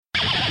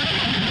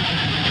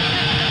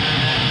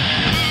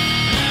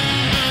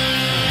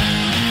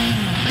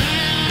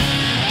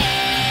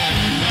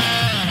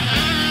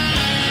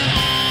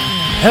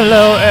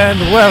Hello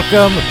and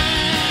welcome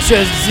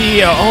to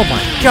the... Oh my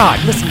god,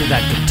 listen to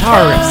that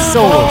guitar riff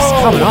solos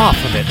coming off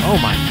of it. Oh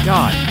my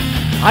god.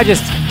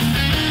 It's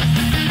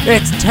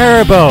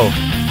Turbo.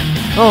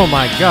 Oh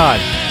my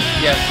god.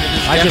 Yes,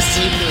 it is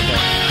Turbo.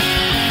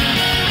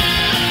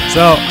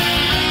 So,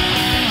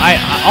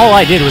 all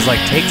I did was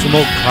like take some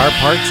old car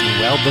parts and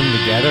weld them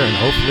together, and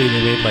hopefully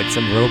they made like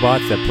some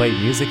robots that play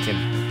music, and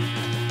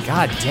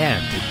god damn,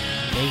 did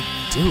they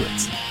do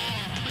it.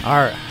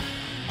 Our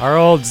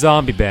old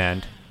zombie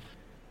band.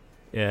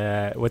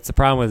 What's the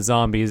problem with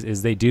zombies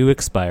is they do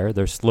expire.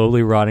 They're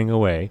slowly rotting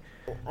away.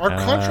 Our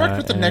contract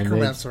with the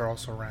Necromancer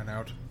also ran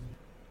out.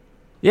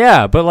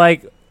 Yeah, but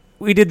like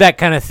we did that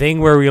kind of thing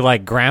where we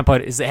like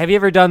have you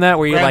ever done that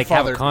where you like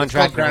have a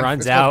contract that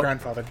runs out?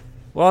 Grandfather.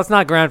 Well, it's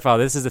not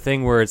grandfather. This is the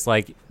thing where it's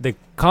like the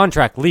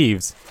contract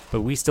leaves, but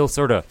we still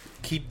sort of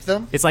keep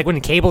them. It's like when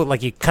cable,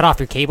 like you cut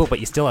off your cable, but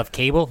you still have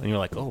cable, and you're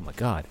like, oh my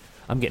god,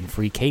 I'm getting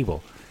free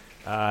cable.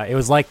 It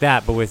was like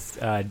that, but with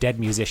dead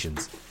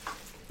musicians.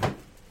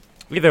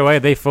 Either way,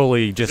 they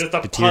fully just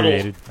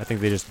deteriorated. Puddle. I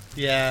think they just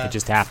it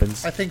just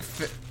happens. I think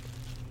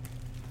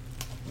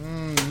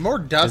more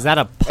dust. Is that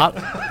a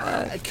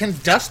Can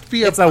dust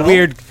be It's a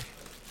weird.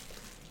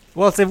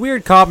 Well, it's a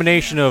weird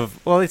combination of.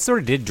 Well, it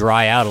sort of did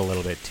dry out a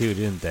little bit too,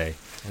 didn't they?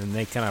 And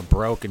they kind of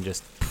broke and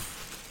just.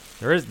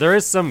 There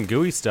is some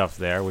gooey stuff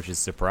there, which is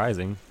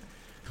surprising.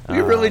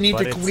 We really need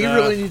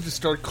to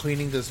start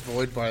cleaning this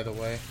void. By the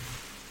way.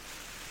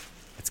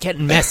 It's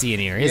getting messy in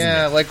here, isn't it?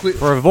 Yeah, like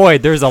for a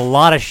void, there's a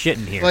lot of shit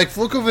in here. Like,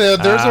 look over there.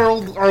 There's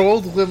our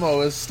old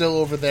limo is still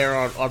over there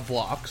on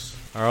blocks.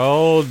 Our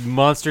old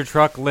monster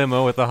truck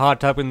limo with a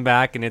hot tub in the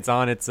back, and it's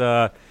on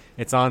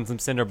some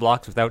cinder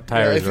blocks without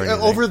tires or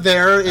anything. Over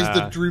there is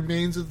the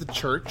remains of the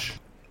church.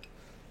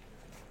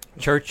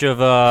 Church of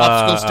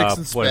popsicle sticks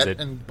and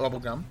spit and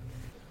bubblegum.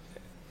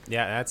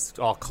 Yeah, that's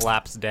all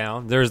collapsed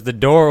down. There's the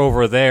door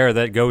over there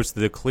that goes to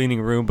the cleaning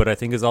room, but I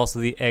think is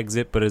also the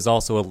exit, but is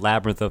also a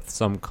labyrinth of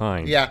some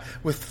kind. Yeah,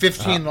 with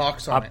 15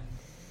 locks on it.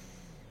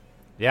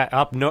 Yeah,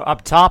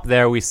 up top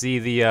there we see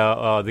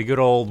the good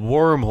old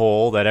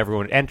wormhole that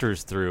everyone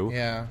enters through.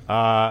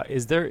 Yeah.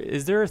 Is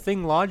there a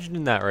thing lodged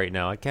in that right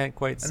now? I can't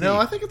quite see. No,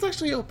 I think it's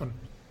actually open.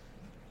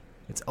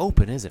 It's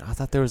open, is it? I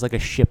thought there was like a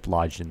ship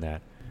lodged in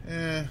that.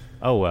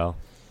 Oh well.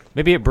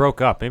 Maybe it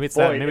broke up. Maybe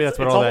that's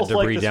what all that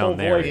debris like down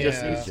there is.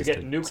 Just needs to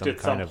get nuked at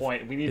some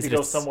point. We need to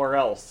go somewhere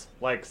else,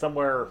 like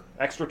somewhere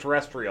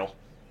extraterrestrial.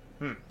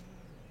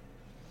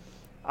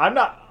 I'm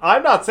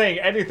not saying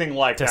anything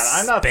like that.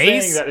 I'm not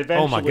saying that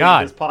eventually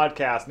this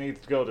podcast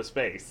needs to go to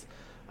space.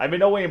 I'm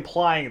in no way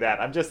implying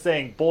that. I'm just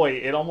saying, boy,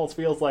 it almost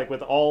feels like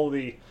with all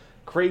the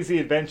crazy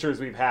adventures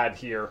we've had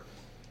here,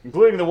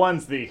 including the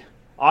ones the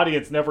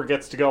audience never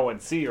gets to go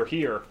and see or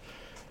hear.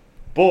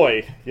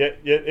 Boy,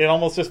 it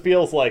almost just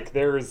feels like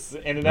there's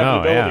an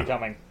inevitability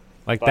coming.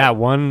 That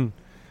one.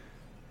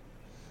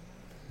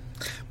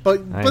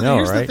 But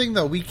here's the thing,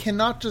 though. We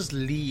cannot just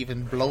leave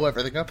and blow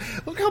everything up.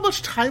 Look how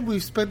much time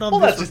we've spent on this.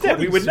 Well, that's just it.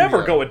 We would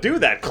never go and do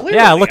that, clearly.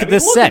 Yeah, look at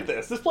this set. At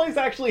this. This place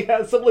actually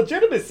has some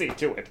legitimacy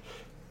to it.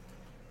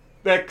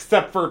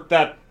 Except for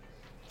that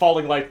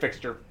falling light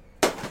fixture.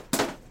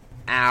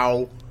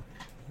 Ow.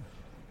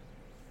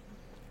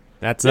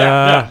 That's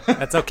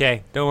that's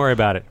okay. Don't worry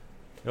about it.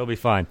 It'll be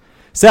fine.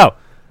 So,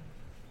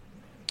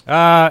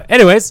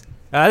 anyways,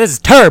 this is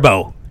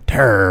Turbo,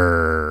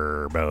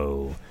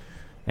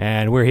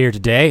 and we're here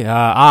today.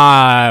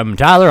 I'm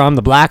Tyler. I'm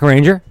the Black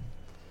Ranger.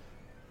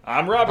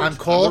 I'm Robert. I'm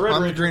Cole.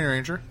 I'm the Green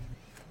Ranger.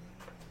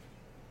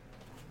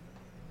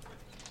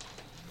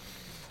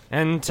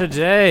 And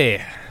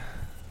today,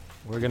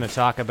 we're going to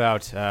talk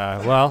about,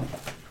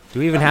 do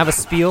we even have a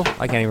spiel?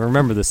 I can't even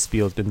remember the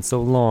spiel. It's been so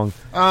long.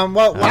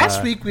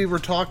 Last week we were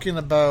talking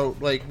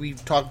about, we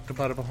talked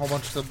about a whole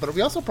bunch of stuff, but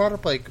we also brought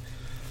up, we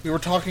were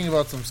talking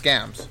about some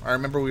scams. I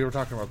remember we were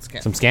talking about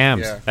scams. Some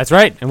scams. Yeah. That's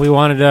right. And we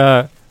wanted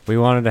to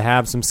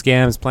have some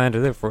scams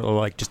planned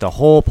for, just a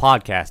whole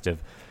podcast of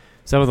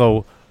some of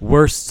the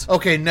worst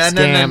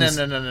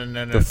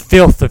scams, the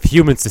filth of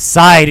human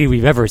society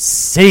we've ever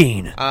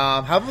seen.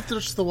 How about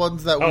just the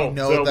ones that we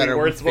know that we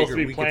weren't supposed to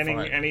be planning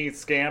any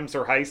scams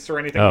or heists or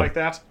anything like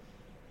that?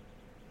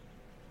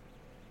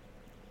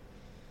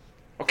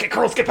 Okay,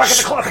 girls, get back in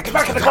the closet! Get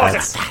back in the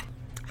closet!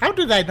 How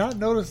did I not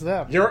notice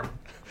them? You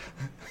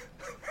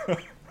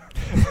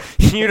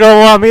don't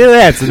want me to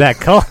answer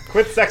that, Cole.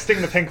 Quit sexting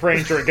the Pink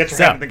Ranger and get your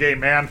head in the game,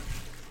 man.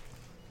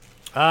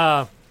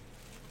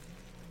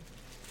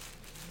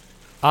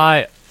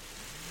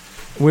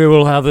 We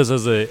will have this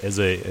as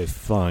a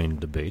fine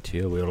debate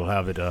here. We will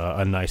have it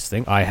a nice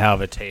thing. I have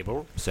a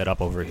table set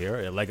up over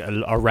here, like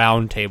a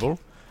round table,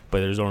 but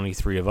there's only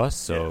three of us,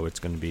 so it's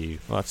going to be,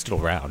 it's still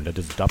round. It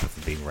doesn't stop it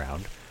from being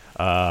round.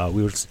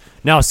 We will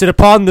now sit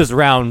upon this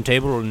round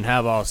table and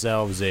have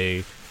ourselves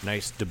a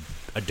nice debate.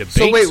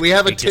 So wait, we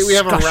have a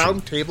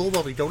round table,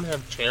 but we don't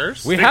have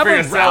chairs? We have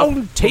a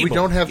round table. But we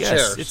don't have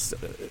chairs. It's,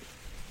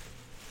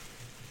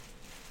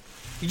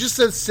 you just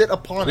said sit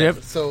upon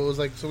it, so it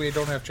was so we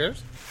don't have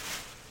chairs?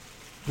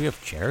 We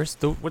have chairs.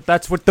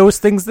 That's what those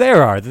things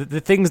there are. The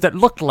things that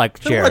look like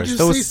chairs. Why'd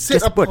you say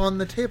sit upon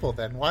the table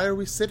then? Why are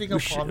we sitting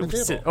upon the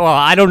table? Well,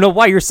 I don't know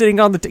why you're sitting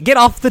on the get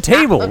off the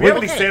table. We have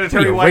any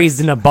sanitary wipes? Raised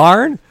in a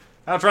barn?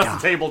 I'll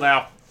trust the table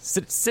now.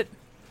 Sit.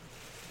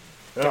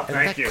 Oh,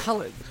 thank you.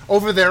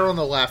 Over there on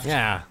the left.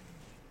 Yeah.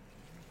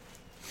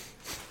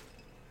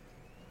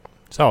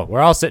 So,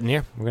 we're all sitting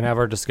here. We're going to have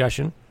our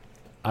discussion.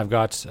 I've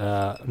got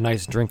a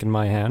nice drink in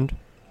my hand,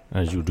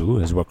 as you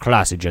do, as we're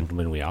classy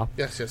gentlemen we are.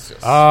 Yes.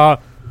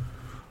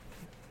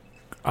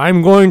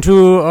 I'm going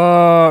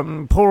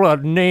to pull a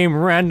name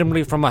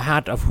randomly from a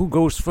hat of who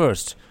goes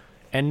first.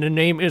 And the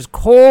name is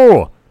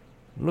Cole.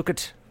 Look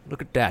at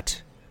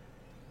that.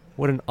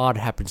 What an odd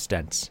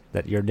happenstance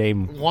that your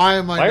name... Why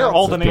are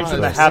all the names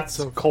in the hats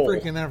so Cole?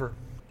 Freaking ever.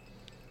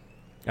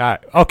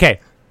 Okay.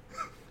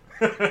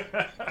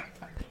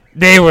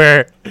 They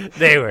were.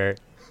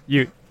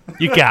 You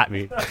got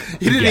me.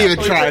 He didn't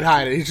even try and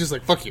hide it. He's just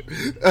like, fuck you.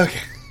 Okay.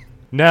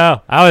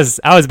 No, I was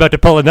about to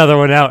pull another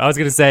one out. I was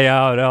going to say,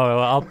 oh, no,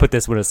 I'll put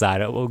this one aside.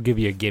 We'll give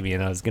you a gimme,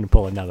 and I was going to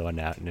pull another one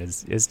out, and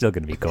it's still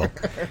going to be cool.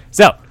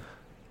 So,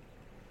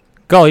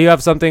 Cole, you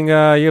have something, you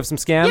have some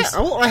scams?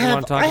 Yeah, well, I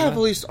have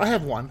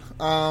one.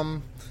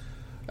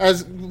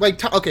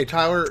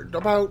 Tyler,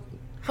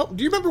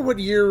 do you remember what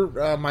year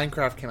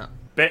Minecraft came out?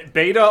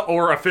 Beta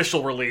or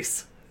official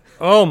release?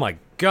 Oh my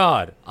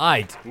god.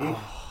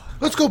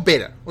 Let's go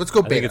beta.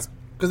 Because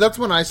that's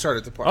when I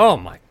started to play. Oh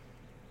my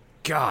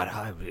god.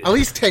 At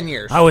least 10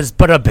 years. I was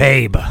but a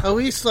babe. At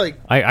least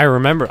I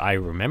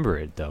remember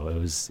it though. It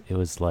was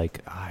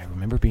like I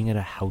remember being at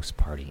a house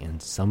party and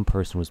some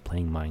person was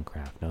playing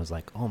Minecraft and I was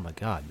like, "Oh my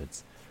god,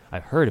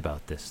 I've heard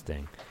about this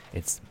thing.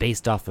 It's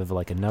based off of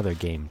like another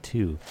game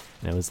too."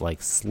 And it was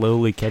like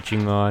slowly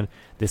catching on.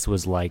 This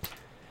was like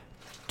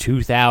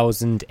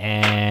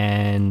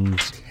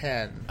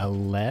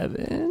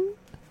 2011?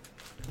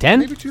 10?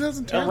 Maybe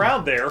 2010.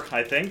 Around there,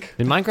 I think.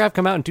 Did Minecraft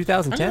come out in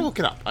 2010? I'm going to look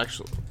it up,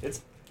 actually.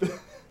 Is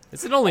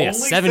it only a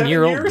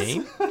 7-year-old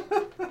game?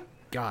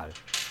 God,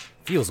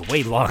 feels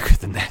way longer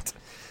than that.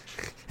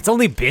 It's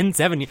only been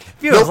 7 years.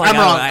 Nope, I'm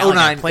wrong.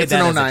 09. It's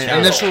an 09.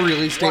 Initial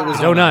release date was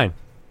 09.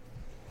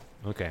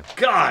 Okay.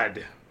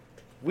 God,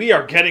 we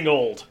are getting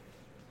old.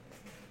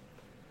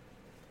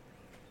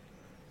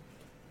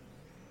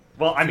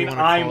 Well, I mean,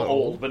 I'm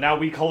old, but now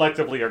we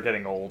collectively are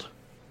getting old.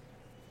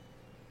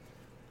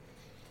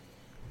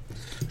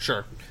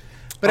 Sure.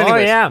 But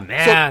anyways, oh, yeah,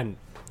 man.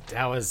 So,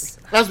 that was...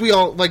 As we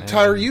all...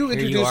 Tyler, you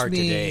introduced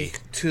me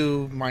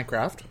to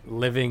Minecraft.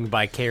 Living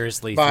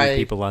vicariously through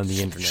people on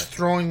the internet.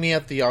 Throwing me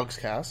at the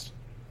Yogscast.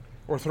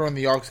 Or throwing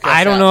the Yogscast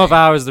I don't know if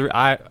I was the...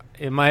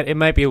 It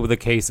might be the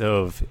case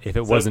of if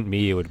it wasn't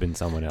me, it would have been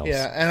someone else.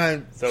 Yeah,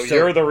 and So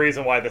you're the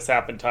reason why this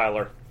happened,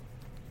 Tyler.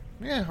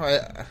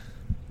 Yeah,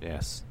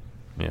 Yes,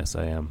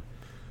 I am.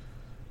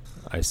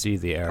 I see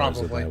the arrows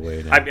of my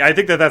way now. I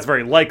think that's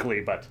very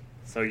likely, but...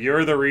 So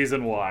you're the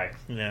reason why.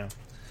 Yeah.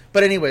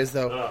 But anyways,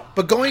 though,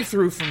 but going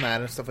through from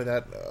that and stuff like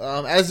that,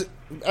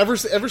 ever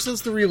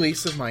since the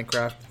release of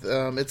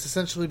Minecraft, it's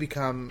essentially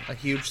become a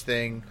huge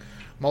thing,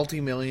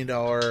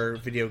 multi-million-dollar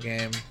video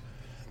game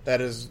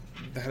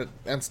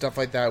and stuff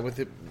like that, with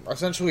it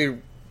essentially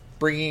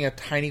bringing a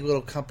tiny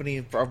little company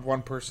of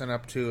one person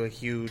up to a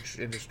huge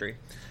industry.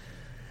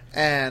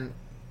 And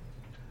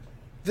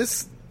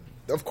this,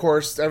 of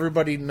course,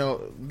 everybody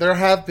there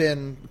have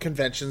been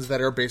conventions that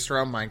are based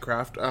around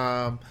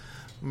Minecraft.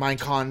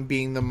 Minecon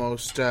being the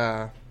most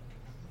well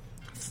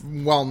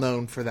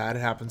known for that. It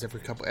happens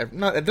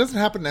it doesn't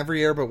happen every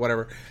year, but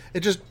whatever. It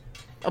just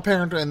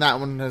apparently, and that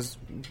one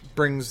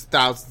brings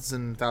thousands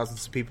and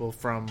thousands of people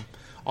from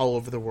all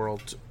over the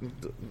world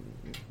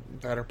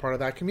that are part of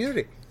that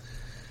community.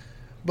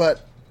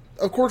 But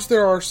of course,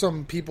 there are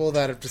some people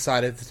that have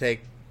decided to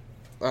take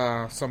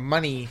some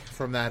money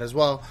from that as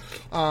well.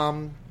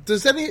 Do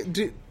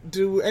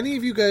any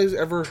of you guys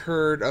ever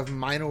heard of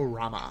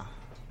Minorama?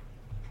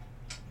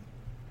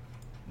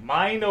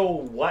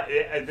 What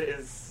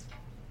is?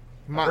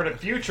 I heard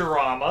of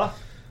Futurama.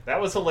 That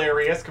was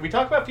hilarious. Can we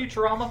talk about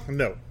Futurama?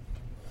 No.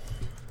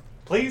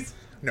 Please?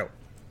 No.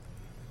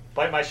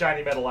 Bite my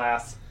shiny metal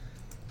ass.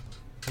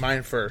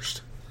 Mine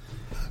first.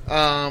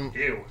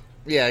 Ew.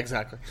 Yeah,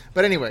 exactly.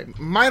 But anyway,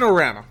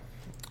 Minorama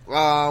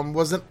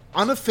was an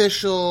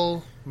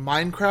unofficial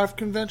Minecraft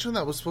convention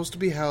that was supposed to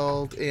be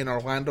held in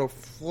Orlando,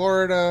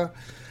 Florida,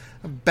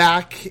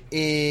 back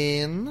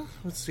in...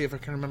 Let's see if I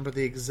can remember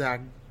the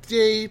exact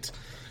date.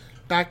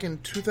 Back in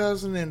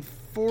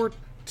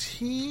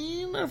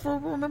 2014, if I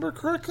remember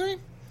correctly.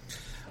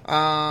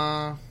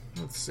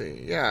 Let's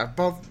see. Yeah,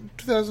 about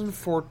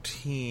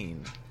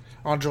 2014.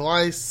 On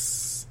July...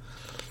 it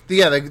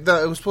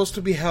was supposed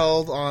to be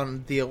held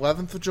on the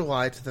 11th of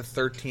July to the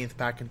 13th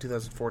back in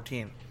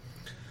 2014.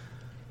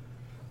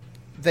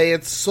 They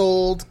had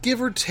sold,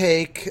 give or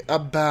take,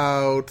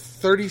 about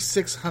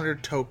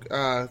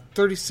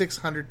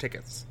 3,600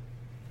 tickets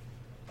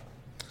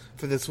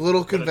for this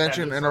little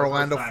convention in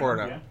Orlando,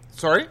 Florida. Yeah.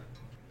 Sorry?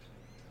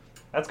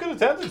 That's good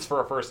attendance for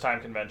a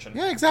first-time convention.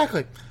 Yeah,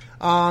 exactly.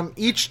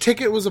 Each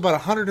ticket was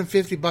about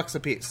 $150 a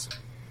piece.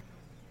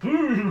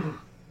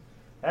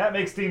 That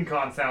makes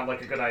SteamCon sound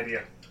like a good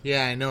idea.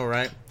 Yeah, I know,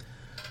 right?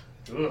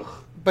 Ugh.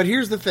 But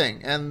here's the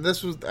thing, and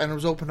it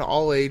was open to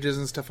all ages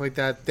and stuff like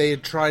that. They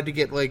had tried to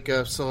get like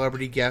a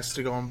celebrity guests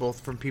to go on,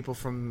 both from people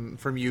from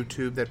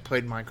YouTube that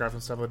played Minecraft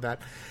and stuff like that.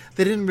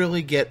 They didn't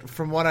really get,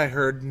 from what I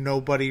heard,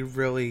 nobody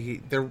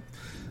really there.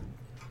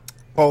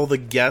 All the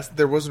guests,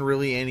 there wasn't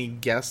really any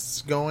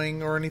guests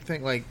going or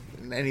anything, like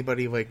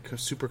anybody like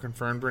super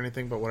confirmed or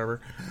anything, but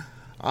whatever.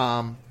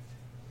 About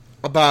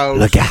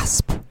the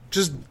gasp.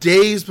 Just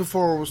days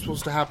before it was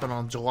supposed to happen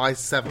on July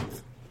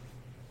 7th,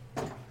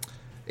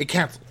 it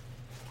canceled.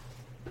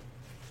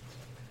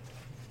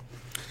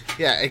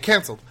 Yeah, it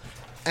canceled.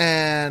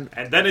 And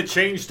then it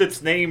changed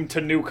its name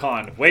to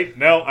NewCon. Wait,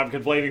 no, I'm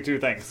conflating two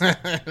things.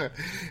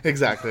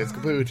 Exactly, it's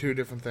completely two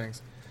different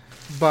things.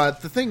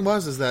 But the thing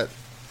is that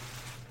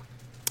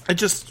it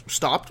just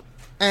stopped,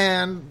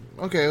 and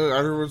okay,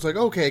 everyone's like,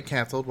 okay, it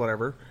canceled,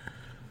 whatever.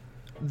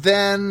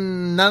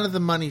 Then none of the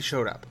money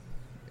showed up.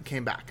 It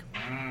came back.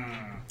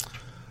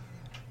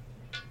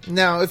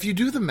 Now, if you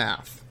do the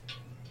math,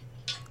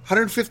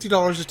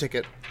 $150 a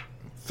ticket,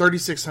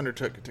 3,600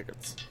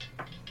 tickets.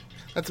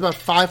 That's about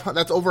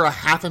that's over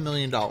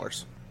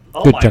 $500,000.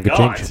 Oh good my chunk God.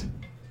 of change.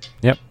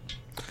 Yep.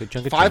 Good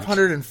chunk of change.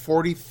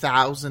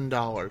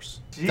 $540,000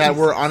 that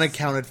were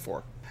unaccounted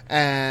for.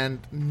 And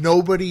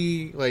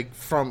nobody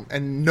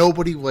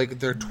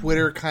their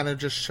Twitter kind of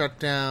just shut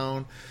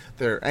down.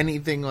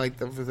 Anything like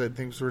the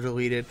things were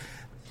deleted.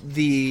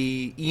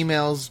 The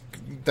emails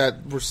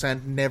that were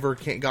sent never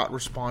got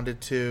responded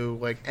to,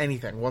 like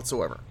anything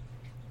whatsoever.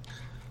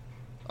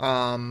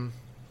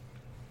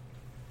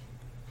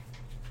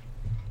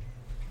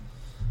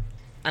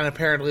 And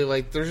apparently,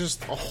 like, there's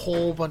just a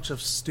whole bunch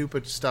of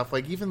stupid stuff.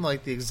 Like, even,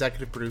 like, the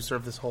executive producer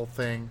of this whole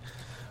thing,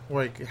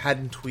 like,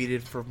 hadn't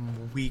tweeted for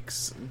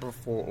weeks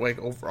before, like,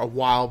 over a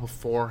while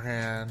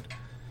beforehand.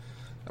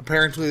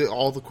 Apparently,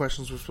 all the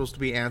questions were supposed to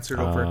be answered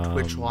over a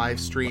Twitch live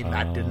stream.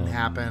 That didn't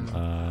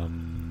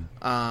happen.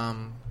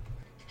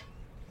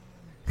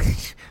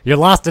 You're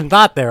lost in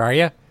thought there, are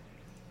you?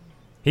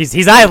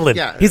 He's idling.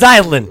 Yeah. He's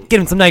idling. Get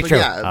him some nitro.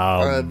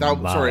 Yeah,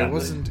 sorry, it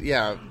wasn't.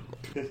 Yeah.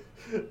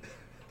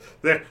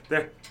 There.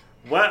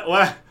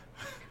 What?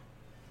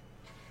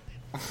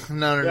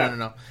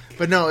 No.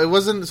 But no, it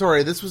wasn't.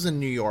 Sorry, this was in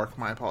New York.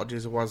 My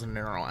apologies. It wasn't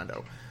in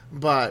Orlando.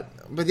 But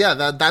yeah,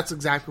 that's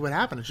exactly what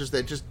happened. It's just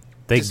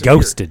they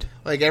ghosted.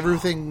 Like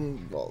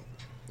everything. Well,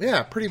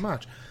 yeah, pretty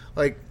much.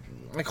 Like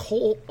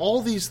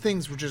all these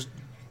things were just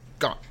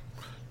gone.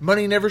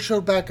 Money never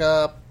showed back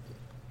up.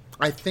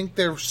 I think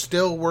they're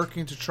still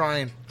working to try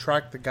and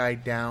track the guy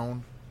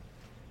down.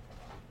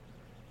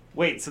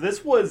 Wait, so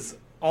this was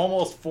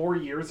almost 4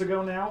 years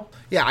ago now?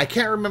 Yeah, I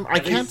can't remember. I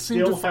can't seem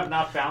to. Still have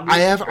not found.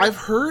 I've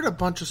heard a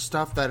bunch of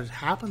stuff that had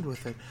happened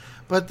with it,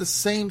 but the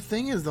same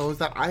thing is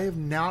that I have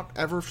not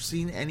ever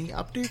seen any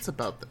updates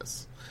about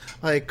this.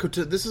 Like,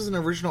 this is an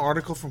original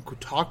article from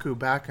Kotaku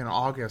back in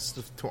August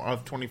of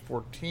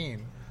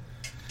 2014,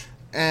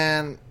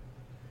 and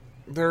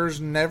there's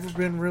never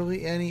been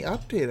really any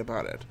update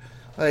about it.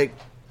 Like,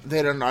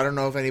 I don't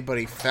know if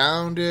anybody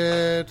found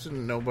it.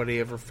 Nobody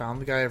ever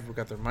found the guy. Ever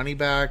got their money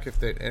back? If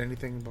they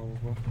anything, blah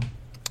blah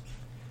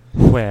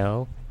blah.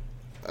 Well,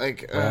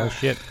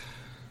 shit.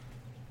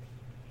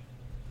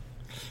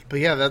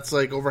 But yeah, that's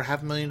like over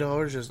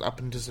 $500,000 just up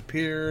and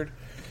disappeared.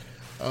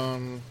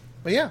 But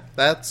yeah,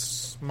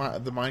 that's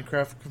the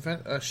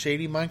Minecraft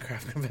shady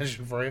Minecraft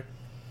convention for you.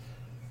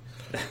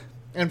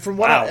 And from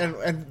what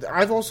and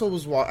I've also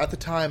was at the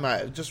time,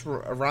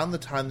 around the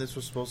time this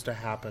was supposed to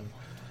happen.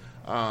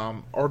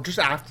 Or just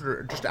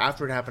after it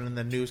happened and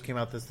the news came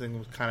out, this thing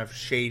was kind of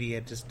shady.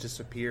 It just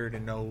disappeared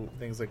and no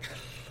things like.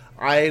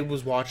 I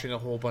was watching a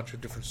whole bunch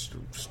of different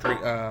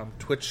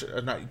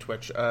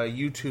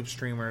YouTube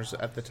streamers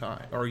at the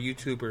time, or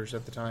YouTubers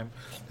at the time,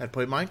 that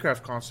played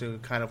Minecraft constantly.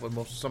 Kind of,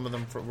 some of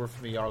them were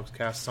from the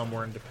Yogscast, some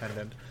were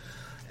independent,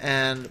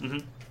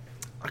 and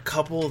a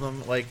couple of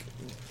them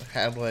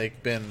had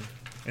been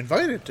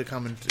invited to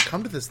come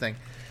to this thing.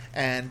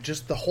 And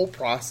just the whole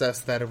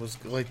process that it was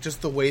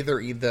just the way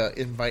the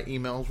invite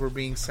emails were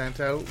being sent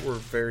out were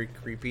very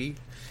creepy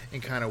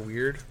and kind of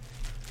weird.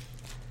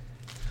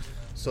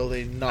 So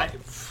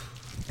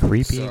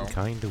creepy and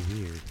kind of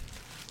weird.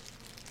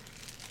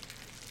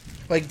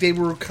 Like they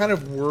were kind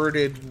of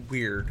worded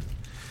weird,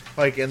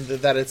 and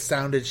that it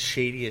sounded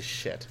shady as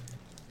shit.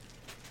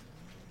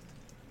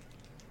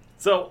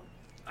 So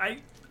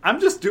I'm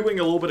just doing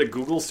a little bit of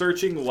Google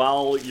searching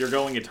while you're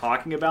going and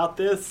talking about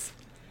this,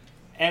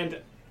 and.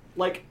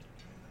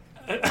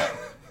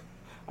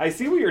 I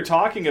see what you're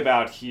talking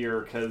about here,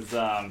 because,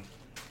 oh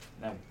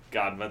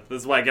God, but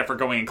this is what I get for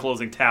going and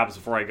closing tabs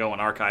before I go and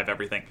archive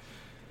everything.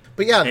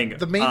 But yeah,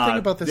 the main thing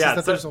about this is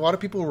that there's a lot of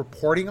people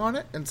reporting on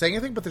it and saying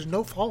anything, but there's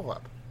no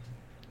follow-up.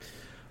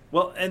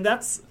 Well, and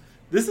this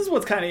is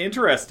what's kind of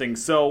interesting.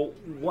 So,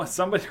 what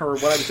I was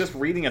just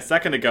reading a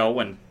second ago,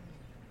 and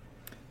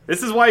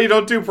this is why you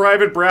don't do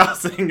private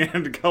browsing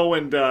and go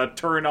and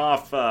turn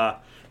off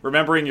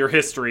remembering your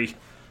history.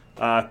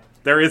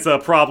 There is a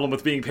problem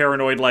with being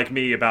paranoid like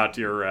me about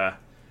your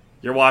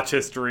your watch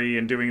history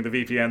and doing the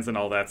VPNs and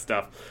all that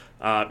stuff.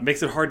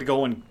 Makes it hard to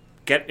go and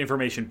get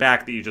information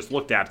back that you just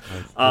looked at.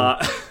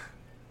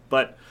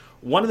 But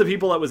one of the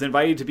people that was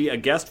invited to be a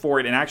guest for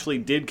it and actually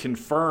did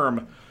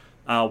confirm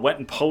went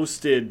and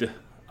posted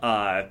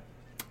the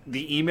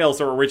emails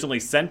that were originally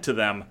sent to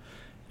them.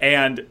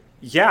 And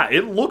yeah,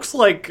 it looks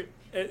like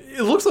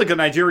a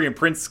Nigerian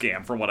prince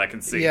scam from what I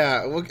can see.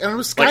 Yeah, well, and it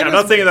was I'm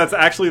not saying that's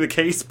actually the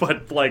case,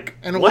 but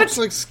and it looks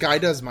like Sky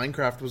Does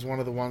Minecraft was one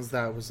of the ones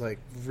that was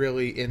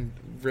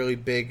really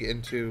big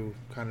into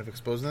kind of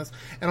exposing this.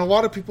 And a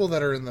lot of people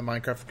that are in the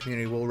Minecraft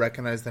community will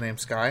recognize the name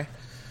Sky.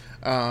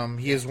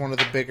 He is one of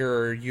the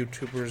bigger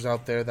YouTubers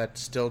out there that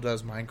still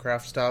does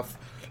Minecraft stuff.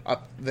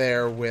 Up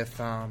there with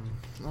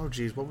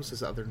what was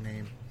his other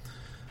name?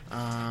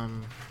 The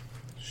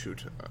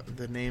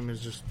name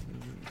is just.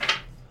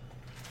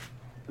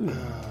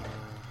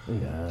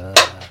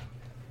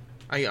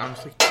 I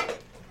honestly.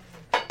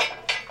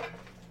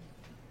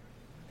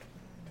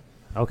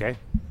 Okay.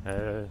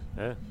 Well,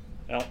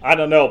 I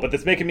don't know, but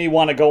it's making me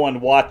want to go and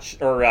watch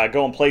or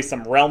go and play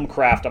some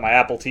Realmcraft on my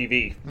Apple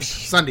TV.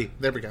 Sunday.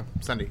 There we go.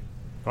 Sunday.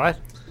 What?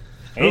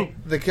 Hey?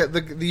 The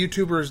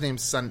YouTuber's name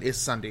is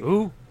Sunday.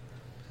 Who?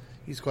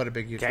 He's quite a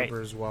big YouTuber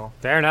as well.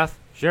 Fair enough.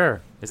 Sure.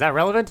 Is that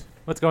relevant?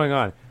 What's going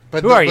on?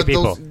 Who are you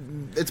people?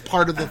 It's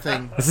part of the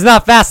thing. This is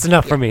not fast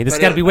enough for me. This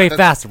has got to be way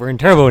faster. We're in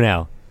turbo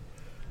now.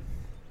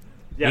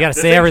 Yeah, you got to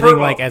say everything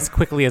turbo. As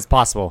quickly as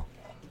possible.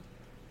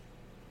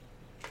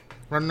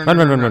 Run.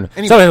 Anyway,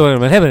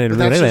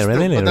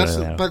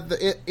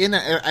 in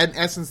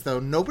essence, though,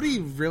 nobody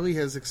really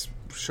has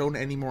shown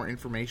any more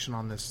information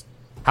on this.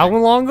 How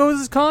long ago was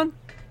this con?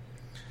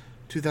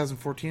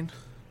 2014.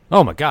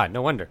 Oh my god!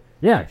 No wonder.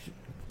 Yeah.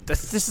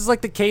 This is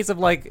like the case of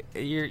like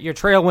your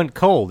trail went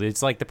cold.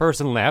 It's like the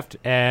person left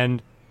and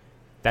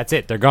that's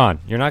it. They're gone.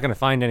 You're not going to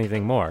find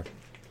anything more.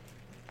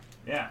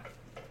 Yeah.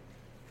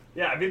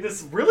 Yeah, I mean,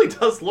 this really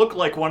does look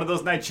like one of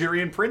those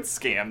Nigerian prince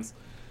scams.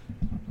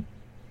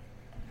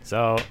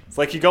 So it's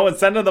like you go and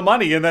send them the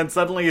money and then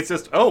suddenly it's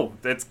just,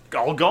 it's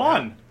all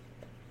gone.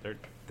 They're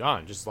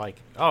gone. Just like,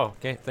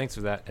 okay, thanks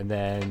for that. And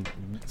then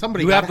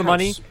somebody you have the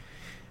money.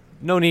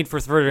 No need for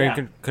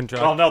further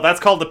control. Oh, no, that's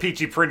called the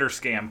Peachy Printer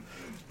scam.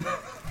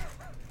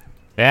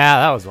 Yeah,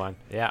 that was one.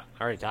 Yeah,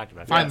 I already talked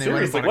about that.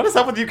 Seriously, what is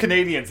up with you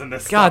Canadians in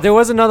this God, stuff? there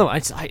was another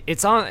one. I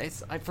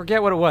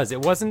forget what it was.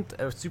 It wasn't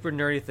a super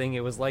nerdy thing.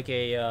 It was like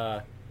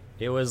a,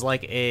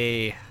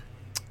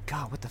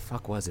 God, what the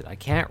fuck was it? I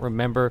can't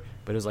remember,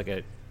 but it was like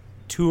a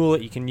tool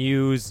that you can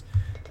use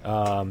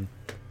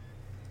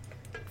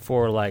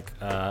for like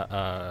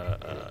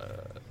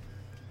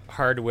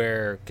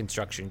hardware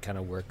construction kind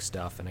of work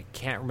stuff, and I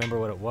can't remember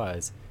what it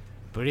was.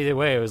 But either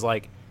way, it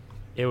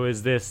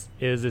was this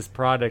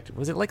product.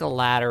 Was it like a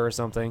ladder or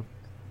something?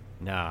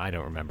 No, I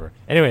don't remember.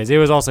 Anyways, it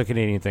was also a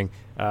Canadian thing.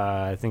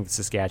 I think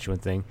Saskatchewan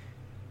thing.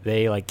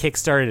 They like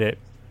kickstarted it.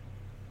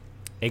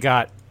 It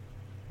got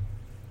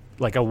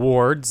like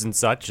awards and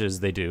such as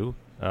they do,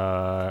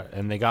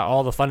 and they got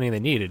all the funding they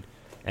needed.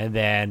 And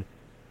then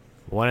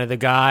one of the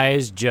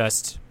guys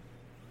just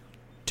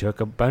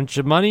took a bunch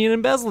of money and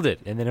embezzled it,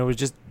 and then it was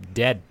just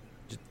dead.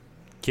 Just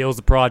kills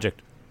the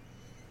project.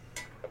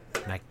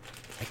 And I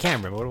can't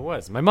remember what it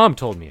was. My mom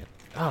told me it.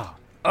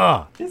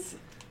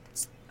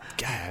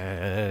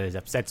 It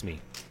upsets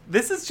me.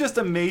 This is just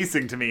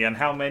amazing to me on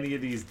how many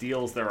of these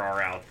deals there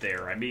are out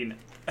there. I mean,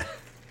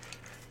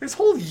 there's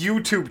whole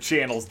YouTube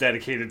channels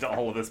dedicated to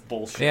all of this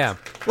bullshit. Yeah.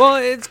 Well,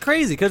 it's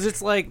crazy because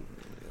it's like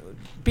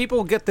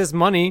people get this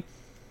money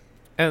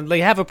and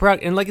they have a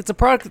product, and like it's a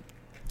product.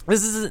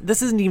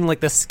 This isn't even like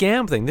the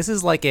scam thing. This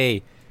is like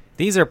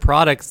these are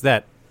products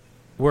that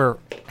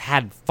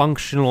had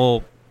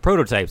functional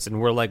prototypes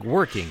and were like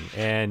working,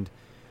 and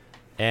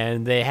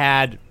they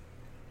had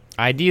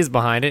ideas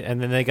behind it,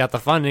 and then they got the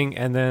funding,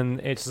 and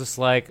then it's just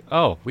like,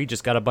 we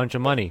just got a bunch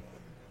of money.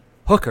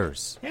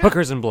 Hookers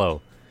and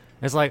blow.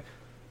 It's like,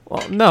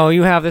 well, no,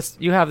 you have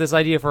this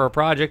idea for a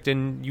project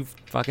and you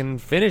fucking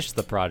finished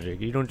the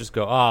project. You don't just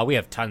go, we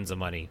have tons of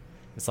money.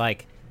 It's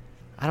like,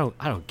 I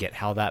don't get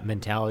how that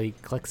mentality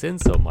clicks in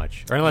so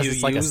much. Or unless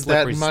it's like a slippery slope.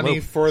 You use that money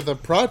for the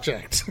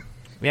project.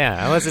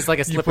 Yeah, unless it's like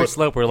a slippery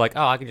slope where like,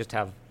 I can just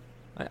have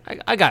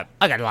I got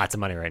lots of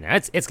money right now.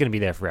 It's gonna be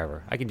there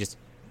forever. I can just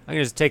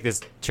take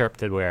this chirp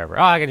to wherever.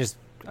 I can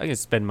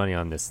spend money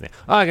on this thing.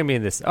 I can be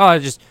in this. I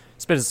just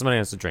spend some money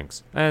on some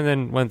drinks, and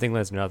then one thing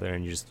leads to another,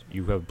 and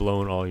you have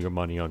blown all your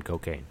money on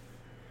cocaine.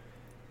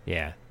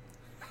 Yeah.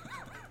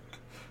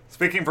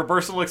 Speaking from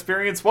personal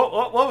experience,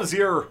 what was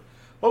your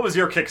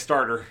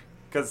Kickstarter?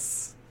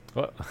 Because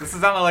this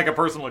is not like a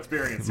personal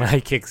experience. My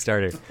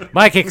Kickstarter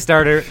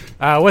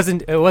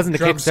wasn't a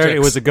Kickstarter. It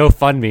was a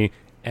GoFundMe.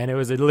 And it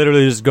was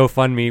literally just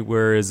GoFundMe,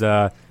 whereas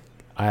I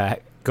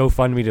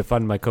GoFundMe to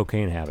fund my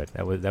cocaine habit.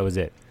 That was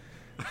it.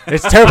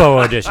 It's Turbo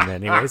Edition,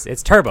 anyways.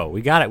 It's Turbo.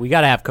 We got it. We got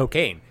to have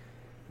cocaine.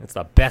 It's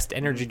the best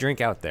energy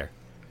drink out there.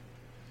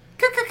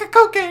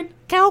 Cocaine.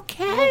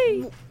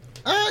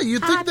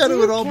 You'd think that it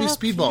would all be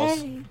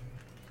speedballs.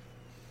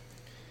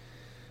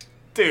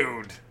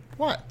 Dude.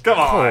 What? Come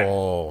on.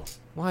 Oh.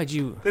 Why'd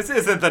you? This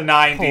isn't the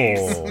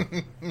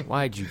 90s. Cole,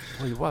 why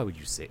would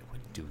you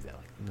do that?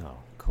 No,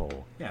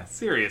 Cole. Yeah,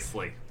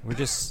 seriously.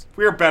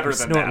 We're better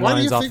than that. Why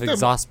do you off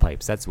exhaust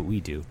pipes. That's what we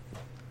do.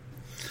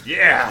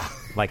 Yeah.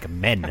 Like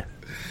men.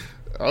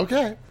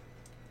 Okay.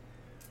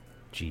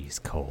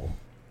 Jeez, Cole.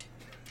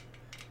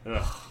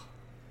 Ugh.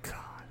 God.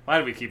 Why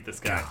do we keep this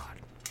guy? God.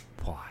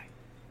 Why?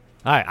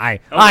 I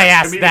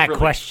ask that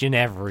question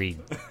every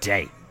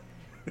day.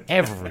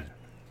 Every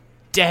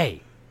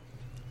day.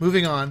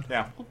 Moving on.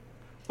 Yeah.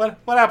 What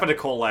happened to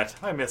Colette?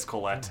 I miss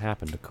Colette. What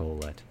happened to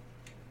Colette?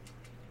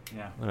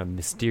 Yeah. What a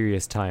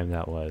mysterious time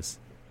that was.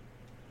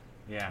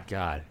 Yeah.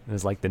 God, it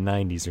was like the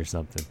 90s or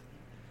something.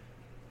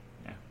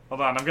 Yeah.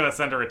 Hold on, I'm gonna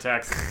send her a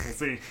text. We'll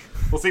see.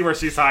 We'll see where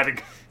she's hiding.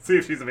 See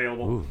if she's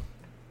available.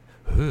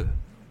 Ooh.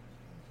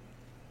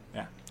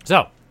 Yeah.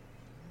 So.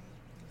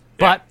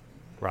 But,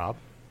 Rob.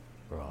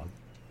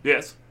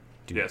 Yes.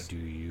 Do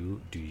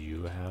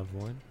you have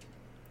one?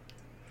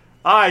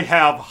 I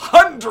have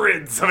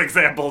hundreds of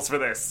examples for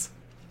this.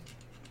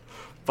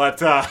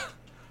 But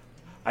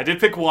I did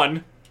pick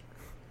one.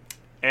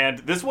 And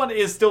this one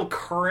is still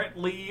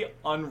currently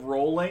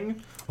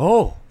unrolling.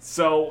 Oh.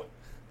 So,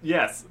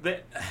 yes.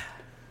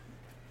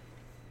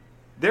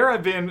 There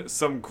have been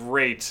some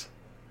great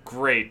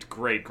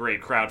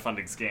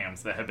crowdfunding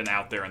scams that have been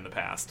out there in the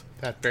past.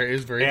 That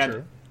is very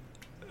true.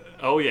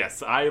 Oh,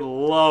 yes. I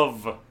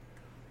love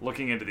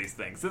looking into these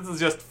things. This is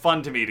just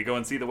fun to me to go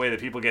and see the way that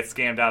people get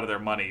scammed out of their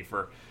money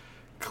for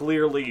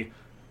clearly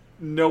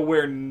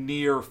nowhere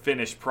near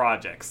finished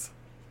projects.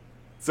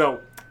 So,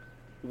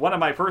 one of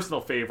my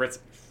personal favorites.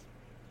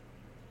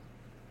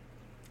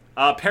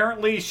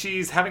 Apparently,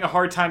 she's having a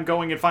hard time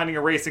going and finding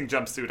a racing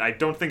jumpsuit. I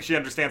don't think she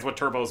understands what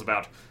Turbo's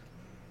about.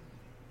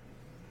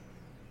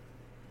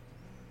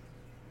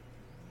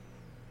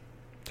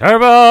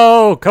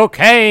 Turbo!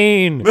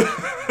 Cocaine!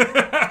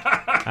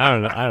 I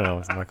don't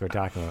know what we're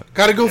talking about.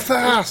 Gotta go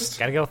fast!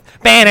 Gotta go faster.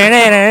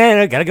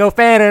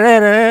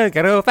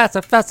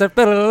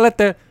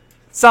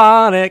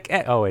 Sonic.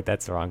 Oh, wait,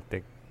 that's the wrong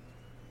thing.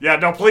 Yeah,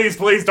 no, please,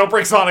 don't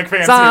break Sonic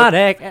fans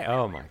Sonic.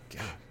 Oh, my God.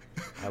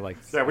 I like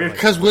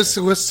because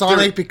with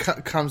Sonic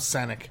becomes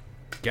Sonic.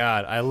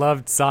 God, I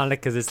loved Sonic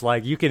because it's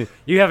like you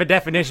have a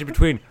definition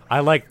between I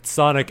like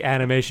Sonic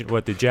animation,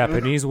 what, the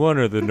Japanese one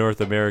or the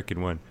North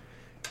American one?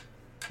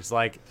 It's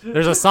like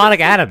there's a Sonic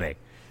anime.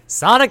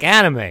 Sonic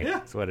anime. Yeah.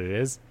 That's what it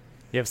is.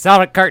 You have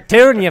Sonic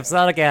cartoon, you have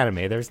Sonic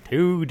anime. There's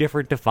two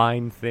different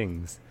defined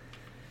things.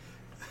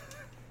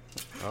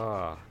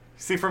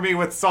 See, for me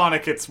with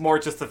Sonic, it's more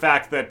just the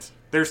fact that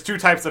there's two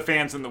types of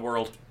fans in the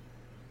world.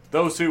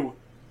 Those who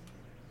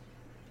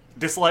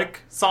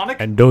dislike Sonic.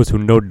 And those who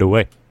know the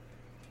way.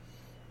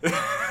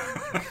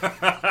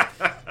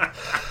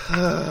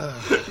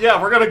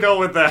 Yeah, we're going to go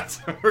with that.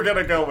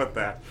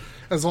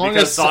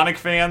 Because Sonic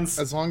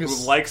fans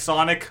who like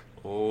Sonic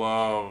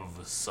love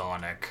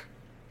Sonic.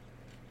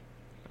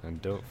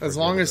 And don't as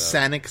long as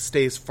Sonic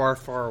stays far,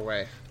 far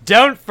away.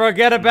 Don't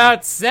forget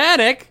about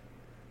Sonic!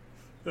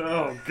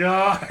 Oh,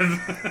 God.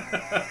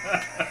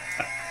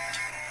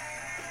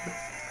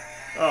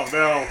 Oh,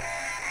 no.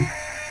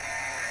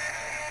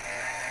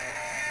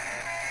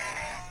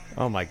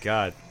 Oh, my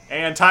God.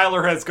 And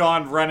Tyler has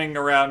gone running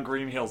around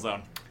Green Hill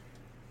Zone.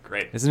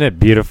 Great. Isn't it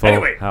beautiful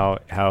anyway.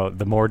 how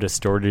the more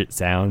distorted it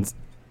sounds,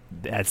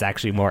 that's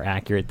actually more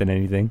accurate than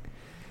anything?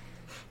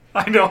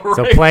 I know, right?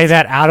 So play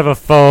that out of a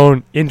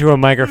phone into a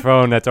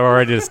microphone that's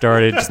already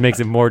distorted. It just makes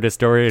it more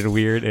distorted and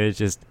weird, and it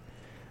just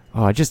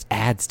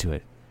adds to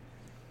it.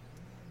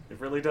 It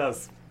really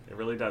does. It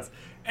really does.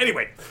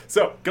 Anyway,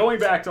 so going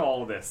back to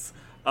all of this.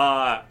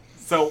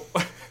 So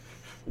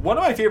one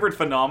of my favorite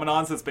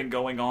phenomenons that's been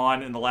going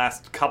on in the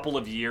last couple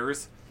of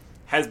years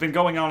has been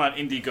going on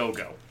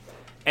Indiegogo.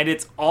 And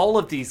it's all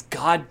of these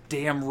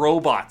goddamn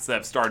robots that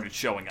have started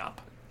showing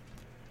up.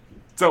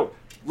 So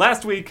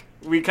last week,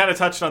 we kind of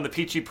touched on the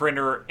Peachy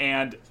printer,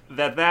 and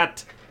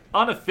that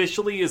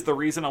unofficially is the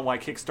reason on why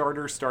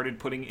Kickstarter started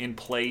putting in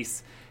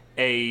place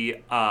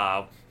a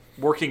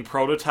working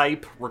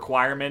prototype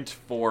requirement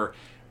for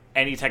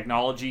any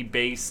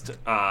technology-based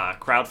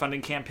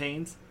crowdfunding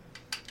campaigns.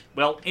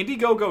 Well,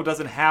 Indiegogo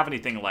doesn't have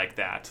anything like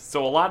that.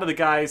 So a lot of the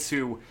guys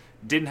who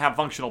didn't have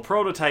functional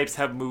prototypes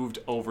have moved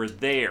over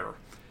there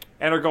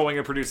and are going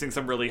and producing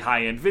some really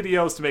high-end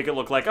videos to make it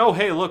look like, oh,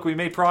 hey, look, we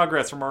made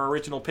progress from our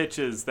original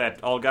pitches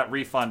that all got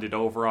refunded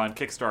over on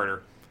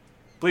Kickstarter.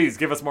 Please,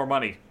 give us more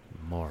money.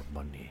 More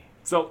money.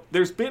 So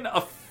there's been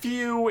a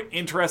few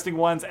interesting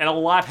ones, and a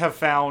lot have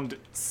found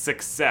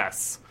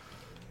success.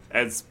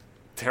 As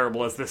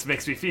terrible as this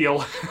makes me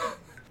feel.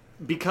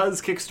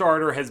 Because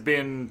Kickstarter has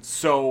been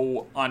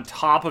so on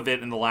top of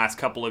it in the last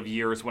couple of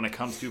years when it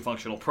comes to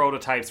functional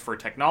prototypes for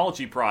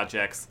technology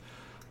projects,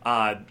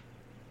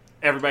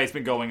 everybody's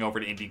been going over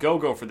to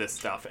Indiegogo for this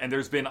stuff. And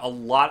there's been a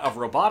lot of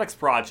robotics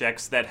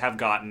projects that have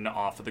gotten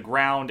off of the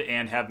ground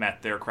and have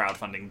met their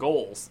crowdfunding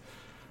goals.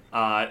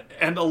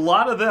 And a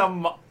lot of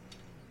them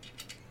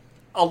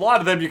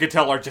you can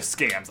tell are just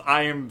scams.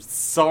 I am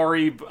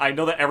sorry. I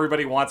know that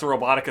everybody wants a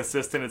robotic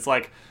assistant. It's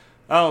like,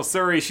 oh,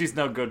 Siri, she's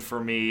no good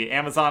for me.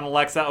 Amazon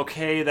Alexa,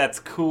 okay, that's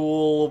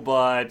cool,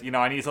 but,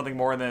 I need something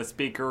more than a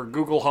speaker.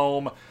 Google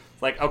Home,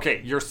 like,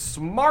 okay, you're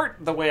smart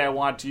the way I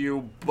want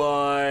you,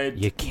 but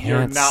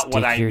you're not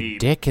what I need. You can't stick your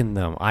dick in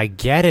them. I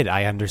get it.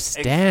 I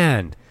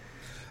understand.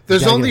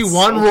 There's only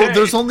one.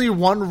 There's only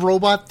one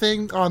robot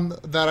thing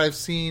that I've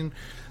seen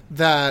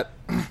that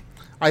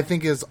I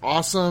think is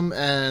awesome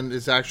and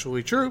is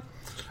actually true,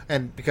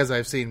 and because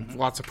I've seen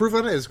lots of proof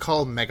on it, is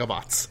called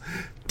Megabots.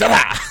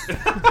 Ta-da!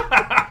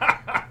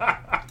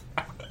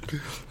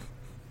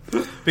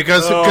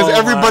 Because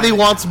everybody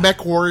wants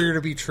Mech Warrior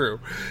to be true.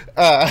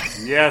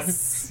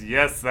 Yes,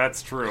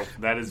 that's true.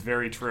 That is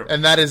very true.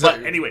 And that is...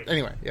 But anyway,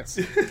 yes.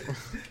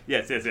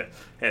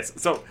 yes.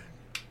 So,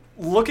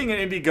 looking at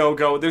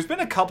Indiegogo, there's been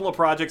a couple of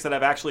projects that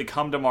have actually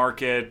come to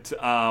market.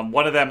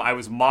 One of them I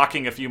was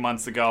mocking a few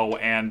months ago,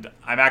 and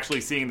I'm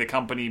actually seeing the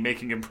company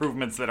making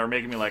improvements that are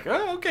making me like,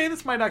 oh, okay,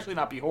 this might actually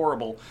not be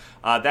horrible.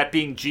 That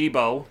being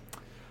Jibo,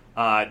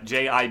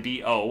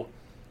 Jibo,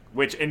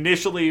 which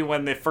initially,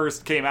 when they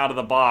first came out of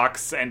the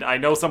box, and I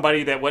know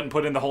somebody that went and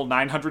put in the whole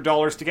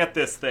 $900 to get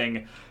this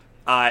thing,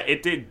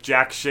 it did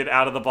jack shit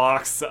out of the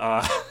box.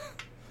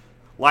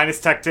 Linus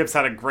Tech Tips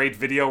had a great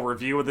video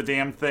review of the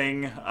damn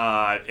thing.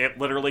 It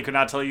literally could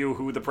not tell you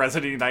who the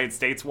President of the United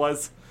States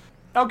was.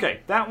 Okay,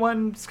 that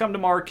one's come to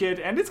market,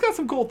 and it's got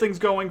some cool things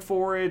going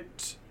for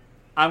it.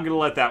 I'm going to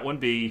let that one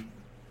be.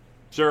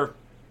 Sure,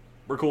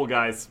 we're cool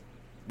guys.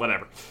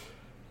 Whatever.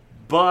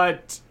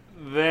 But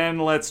then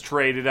let's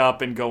trade it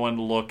up and go and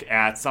look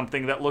at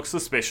something that looks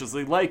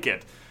suspiciously like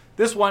it.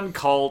 This one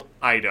called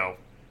Ido.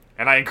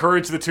 And I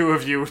encourage the two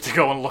of you to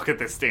go and look at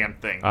this damn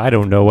thing. I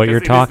don't know what you're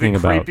talking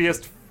about.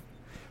 Creepiest.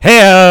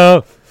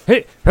 Hey,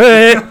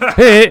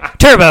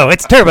 Turbo!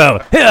 It's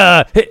Turbo!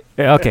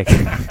 Okay.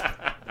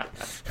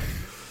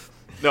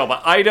 No,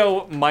 but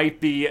Ido might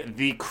be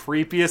the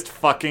creepiest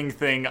fucking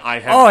thing I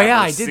have ever seen. Oh,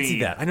 yeah, I did see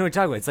that. I know what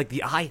you're talking about. It's like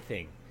the eye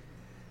thing.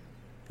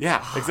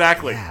 Yeah,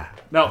 exactly. Yeah.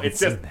 No, it's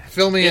just...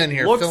 Fill me in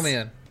here. Fill me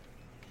in.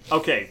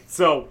 Okay,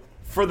 so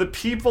for the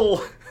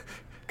people...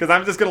 Because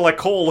I'm just going to let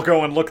Cole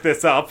go and look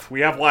this up.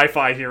 We have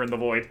Wi-Fi here in the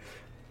void.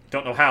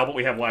 Don't know how, but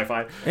we have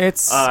Wi-Fi.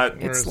 It's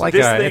like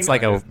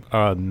a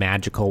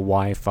magical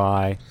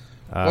Wi-Fi.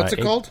 What's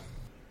it called?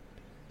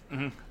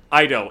 Mm-hmm.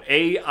 Ido.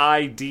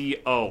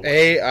 A-I-D-O.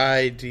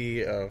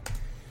 A-I-D-O.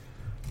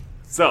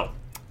 So,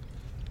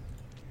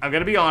 I'm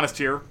going to be honest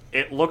here.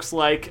 It looks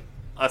like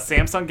a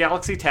Samsung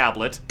Galaxy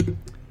tablet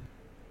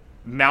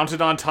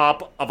mounted on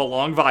top of a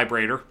long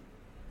vibrator.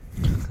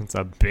 It's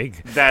a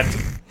big... Yeah.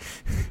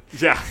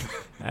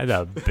 That's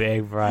a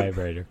big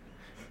vibrator.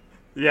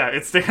 Yeah,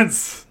 it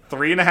stands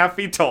 3.5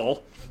 feet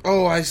tall.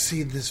 Oh, I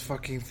see this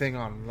fucking thing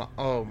on...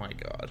 Oh, my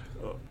God.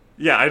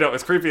 Yeah, I know.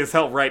 It's creepy as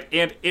hell, right?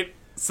 And it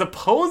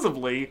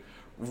supposedly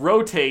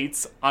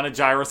rotates on a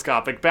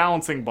gyroscopic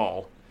balancing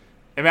ball.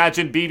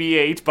 Imagine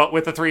BB-8, but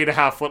with a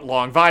 3.5 foot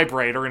long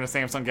vibrator and a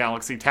Samsung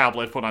Galaxy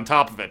tablet put on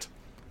top of it.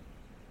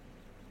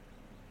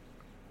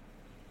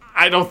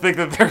 I don't think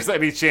that there's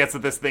any chance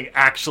that this thing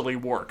actually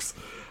works.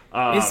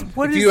 And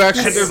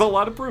there's a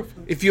lot of proof.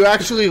 If you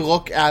actually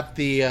look at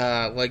the,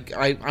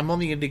 I'm on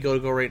the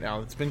Indiegogo right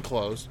now. It's been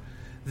closed.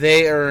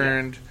 They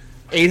earned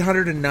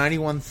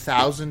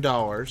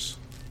 $891,000.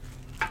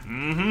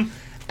 Mm-hmm.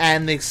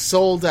 And they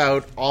sold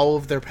out all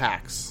of their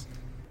packs.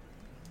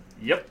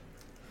 Yep.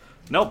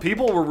 No,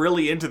 people were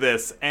really into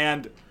this,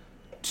 and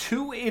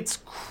to its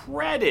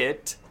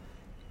credit,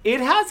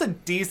 it has a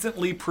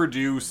decently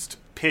produced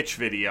pitch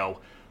video.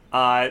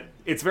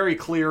 It's very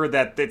clear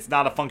that it's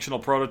not a functional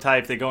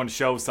prototype. They go and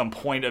show some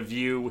point of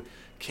view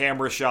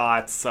camera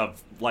shots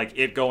of like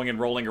it going and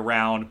rolling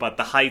around, but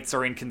the heights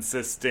are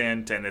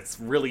inconsistent and it's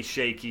really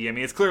shaky. I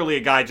mean, it's clearly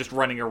a guy just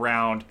running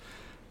around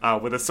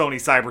with a Sony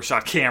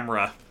CyberShot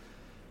camera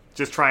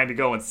just trying to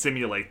go and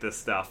simulate this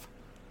stuff.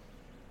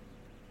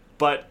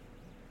 But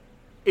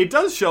it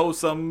does show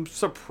some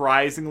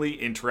surprisingly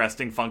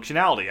interesting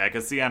functionality. I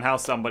could see on how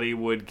somebody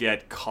would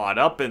get caught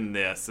up in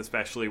this,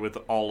 especially with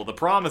all of the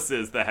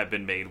promises that have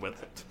been made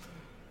with it.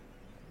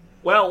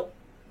 Well,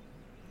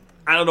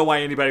 I don't know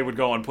why anybody would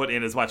go and put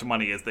in as much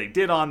money as they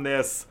did on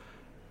this.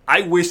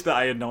 I wish that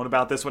I had known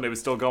about this when it was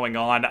still going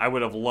on. I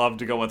would have loved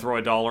to go and throw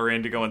 $1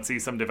 in to go and see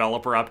some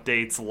developer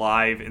updates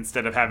live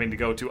instead of having to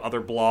go to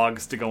other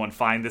blogs to go and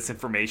find this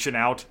information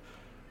out.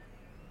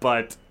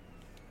 But...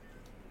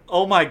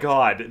 oh my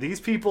god,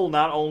 these people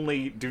not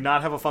only do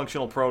not have a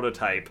functional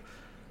prototype,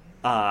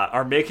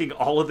 are making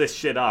all of this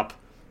shit up,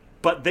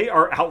 but they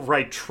are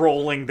outright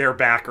trolling their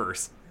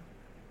backers.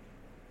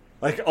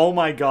 Like, oh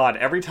my god,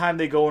 every time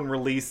they go and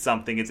release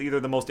something, it's either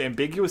the most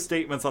ambiguous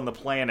statements on the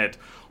planet,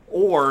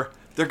 or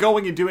they're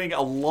going and doing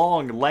a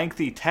long,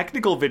 lengthy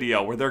technical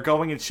video where they're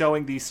going and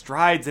showing these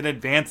strides and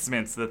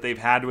advancements that they've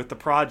had with the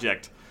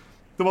project.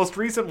 The most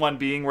recent one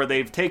being where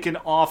they've taken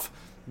off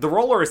the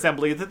roller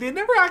assembly that they've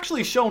never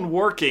actually shown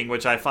working,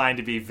 which I find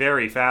to be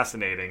very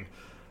fascinating.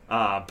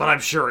 But I'm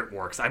sure it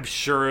works. I'm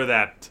sure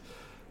that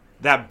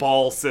that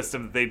ball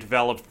system that they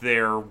developed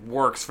there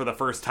works for the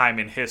first time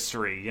in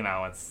history. You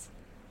know,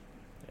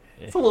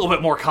 It's a little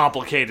bit more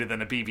complicated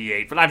than a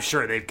BB-8, but I'm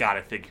sure they've got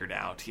it figured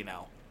out,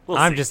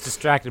 I'm just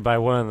distracted by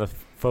one of the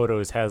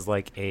photos has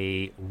like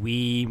a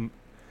Wii.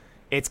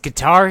 It's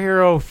Guitar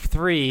Hero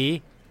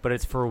 3, but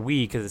it's for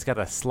Wii because it's got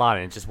a slot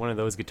in it. It's just one of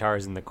those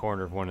guitars in the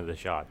corner of one of the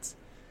shots.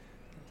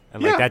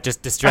 And like that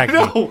just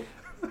distracted me.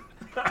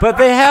 But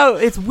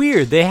it's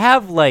weird. They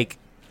have a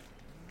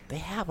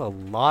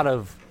lot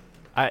of,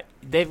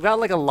 they've got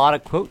like a lot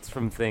of quotes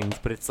from things,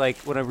 but it's like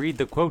when I read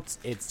the quotes,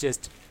 it's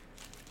just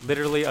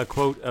literally a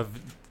quote of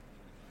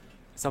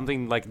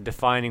something like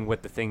defining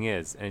what the thing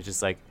is. And it's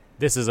just like,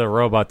 this is a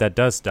robot that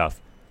does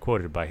stuff,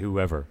 quoted by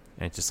whoever.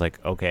 And it's just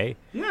like, okay.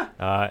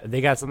 Yeah. They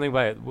got something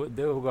by,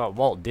 they got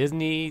Walt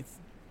Disney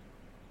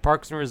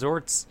Parks and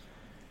Resorts.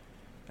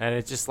 And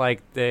it's just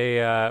like we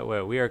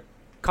are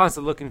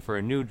constantly looking for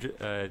a new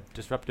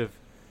disruptive.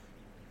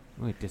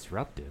 Wait,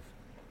 disruptive?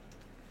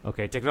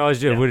 Okay,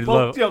 technology would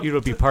love you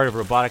to be part of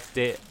Robotics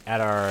Day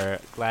at our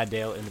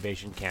Gladdale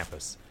Innovation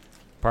Campus.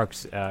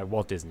 Parks,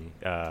 Walt Disney,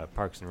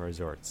 Parks and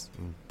Resorts.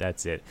 And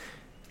that's it.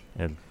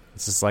 And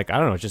it's just like, I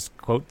don't know, it's just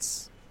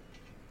quotes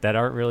that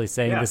aren't really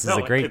saying this is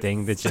a great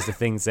thing. It's just a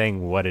thing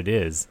saying what it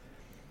is.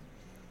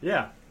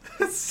 Yeah.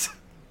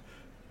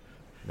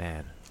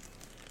 Man.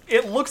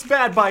 It looks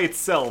bad by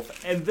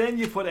itself, and then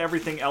you put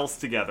everything else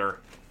together.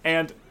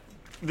 And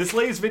this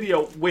latest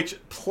video, which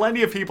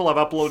plenty of people have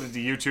uploaded to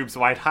YouTube,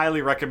 so I'd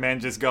highly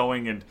recommend just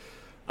going and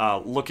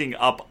looking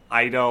up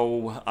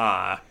Ido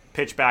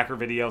pitchbacker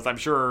videos. I'm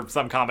sure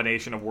some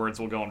combination of words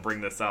will go and bring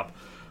this up.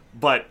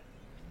 But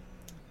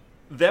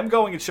them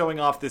going and showing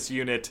off this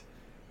unit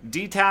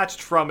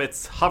detached from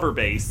its hover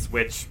base,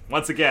 which,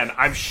 once again,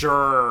 I'm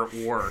sure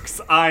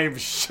works. I'm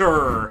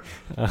sure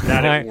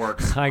that it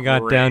works. I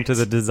got down to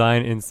the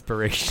design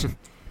inspiration.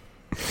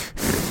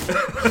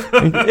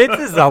 They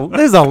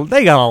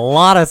got a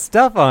lot of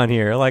stuff on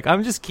here. Like,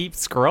 I'm just keep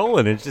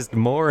scrolling. It's just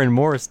more and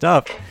more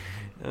stuff.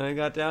 And I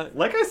got down.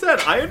 Like I said,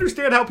 I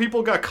understand how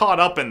people got caught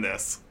up in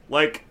this.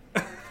 Like,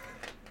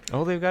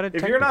 they've got it.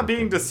 If you're not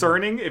being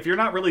discerning, if you're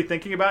not really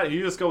thinking about it,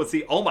 you just go and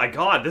see, oh my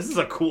god, this is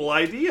a cool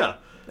idea.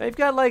 They've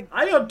got like...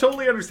 I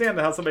totally understand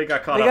how somebody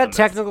got caught up in They this.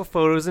 got technical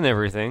photos and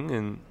everything,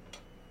 and...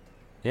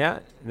 Yeah,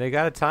 they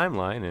got a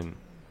timeline, and...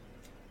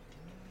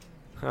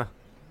 Huh.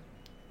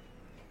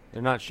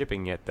 They're not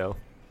shipping yet, though.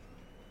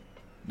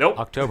 Nope.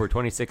 October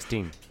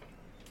 2016.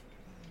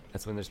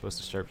 That's when they're supposed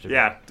to start shipping.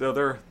 Yeah, so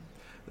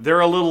they're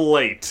a little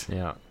late.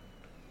 Yeah.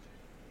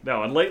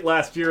 No, and late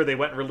last year they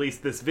went and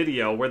released this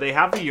video where they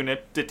have the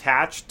unit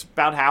detached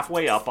about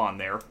halfway up on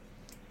there.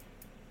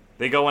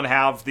 They go and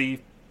have the,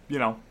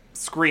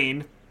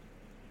 screen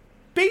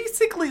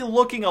basically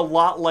looking a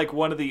lot like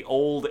one of the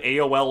old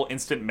AOL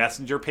Instant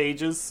Messenger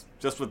pages,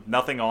 just with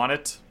nothing on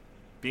it,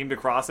 beamed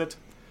across it.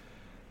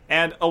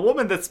 And a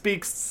woman that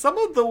speaks some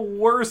of the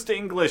worst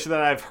English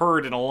that I've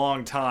heard in a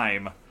long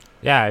time.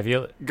 Yeah, if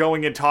you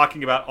going and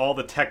talking about all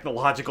the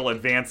technological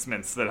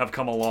advancements that have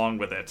come along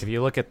with it. If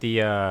you look at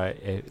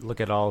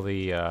all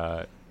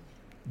the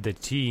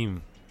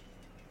team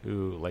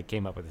who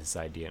came up with this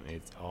idea, and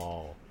it's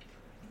all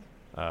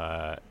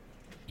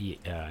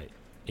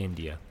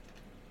India.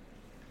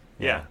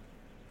 Yeah.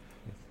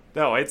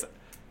 No,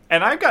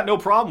 and I've got no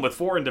problem with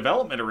foreign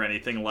development or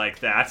anything like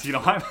that.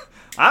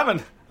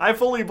 I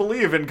fully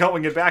believe in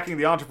going and backing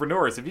the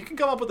entrepreneurs. If you can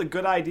come up with a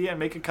good idea and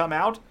make it come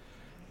out,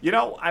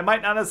 I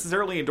might not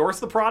necessarily endorse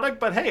the product,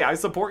 but hey, I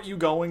support you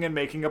going and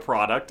making a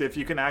product if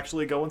you can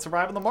actually go and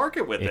survive in the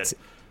market with it.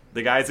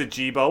 The guys at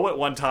Jibo at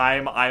one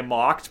time I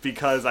mocked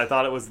because I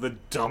thought it was the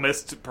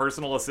dumbest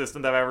personal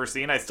assistant I've ever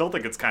seen. I still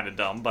think it's kind of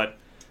dumb, but,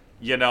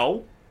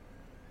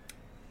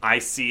 I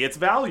see its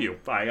value.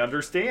 I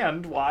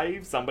understand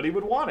why somebody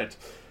would want it.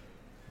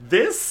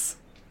 This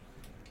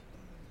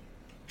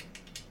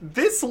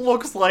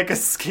looks like a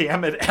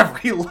scam at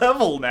every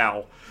level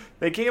now.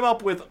 They came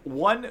up with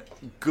one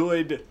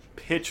good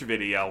pitch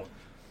video,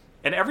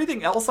 and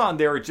everything else on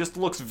there just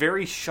looks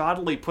very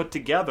shoddily put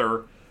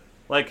together.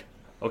 Like,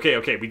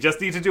 okay, we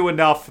just need to do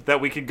enough that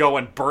we can go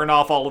and burn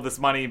off all of this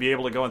money and be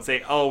able to go and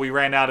say, oh, we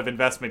ran out of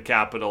investment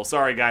capital.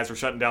 Sorry, guys, we're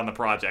shutting down the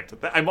project.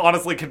 I'm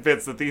honestly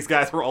convinced that these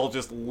guys were all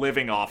just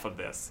living off of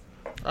this.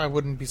 I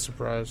wouldn't be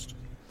surprised.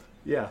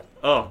 Yeah.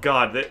 Oh,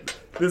 God.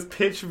 This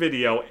pitch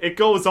video, it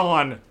goes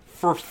on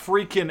for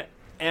freaking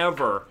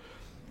ever.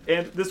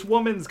 And this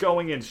woman's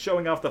going and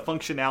showing off the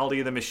functionality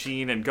of the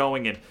machine and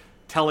going and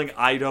telling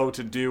Ido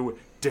to do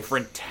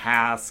different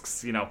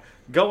tasks.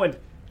 Go and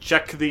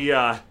check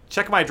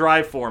my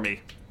drive for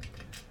me.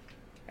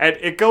 And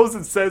it goes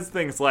and says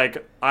things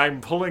like, I'm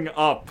pulling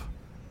up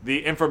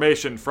the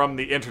information from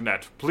the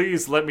internet.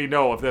 Please let me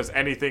know if there's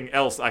anything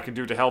else I can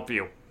do to help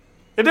you.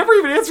 It never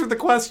even answered the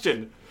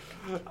question.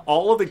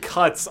 All of the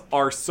cuts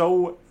are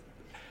so...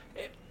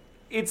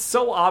 It's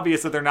so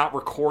obvious that they're not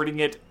recording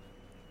it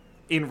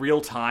in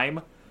real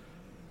time.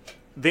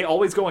 They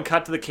always go and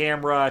cut to the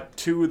camera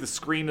to the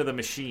screen of the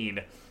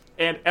machine.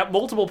 And at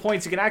multiple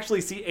points, you can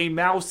actually see a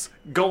mouse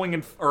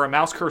or a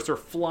mouse cursor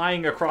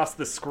flying across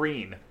the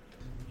screen.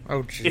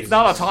 Oh, jeez. It's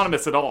not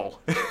autonomous at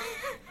all.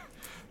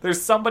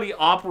 There's somebody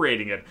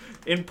operating it.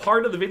 In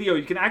part of the video,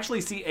 you can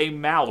actually see a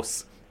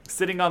mouse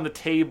sitting on the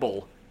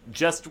table,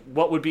 just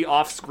what would be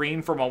off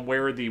screen from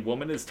where the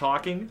woman is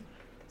talking.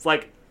 It's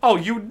like,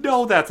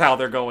 oh, that's how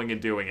they're going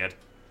and doing it.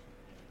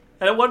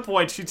 And at one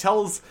point, she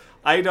tells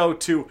Ido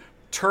to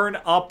turn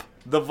up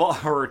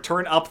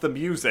the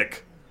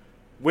music,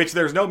 which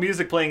there's no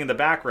music playing in the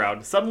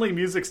background. Suddenly,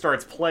 music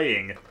starts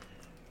playing,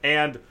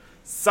 and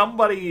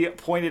somebody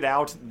pointed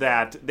out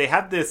that they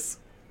had this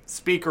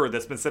speaker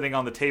that's been sitting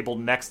on the table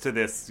next to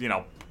this,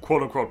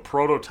 quote-unquote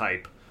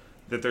prototype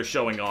that they're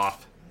showing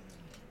off.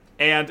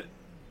 And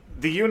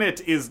the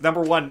unit is,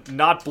 number one,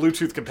 not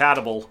Bluetooth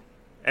compatible,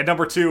 and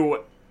number two,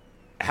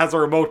 has a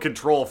remote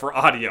control for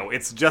audio.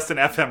 It's just an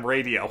FM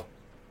radio.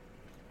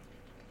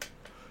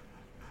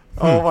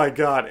 Oh my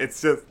god,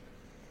 it's just...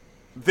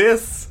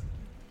 This...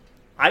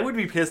 I would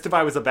be pissed if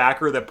I was a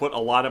backer that put a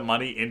lot of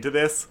money into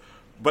this,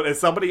 but as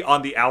somebody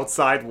on the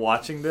outside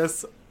watching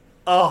this,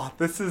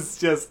 this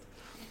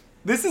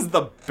is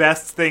the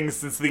best thing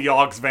since the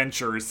Yogg's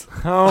Ventures.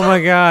 Oh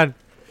my god.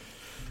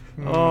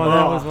 Oh,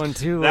 that was one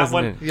too,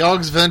 wasn't it?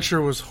 Yogg's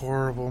Venture was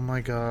horrible,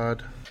 my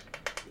god.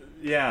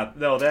 Yeah,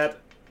 no, that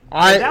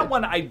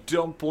one I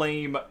don't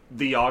blame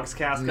the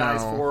Yogscast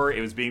guys for. It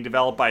was being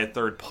developed by a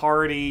third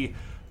party,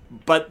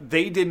 but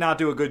they did not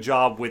do a good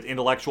job with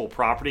intellectual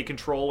property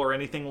control or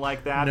anything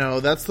like that. No,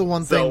 that's the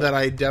one thing that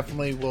I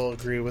definitely will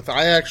agree with.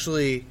 I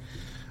actually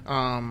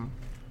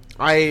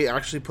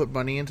put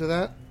money into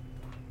that.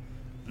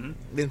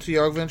 Into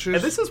Yogg Ventures.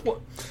 And this is what...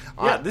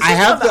 Yeah, I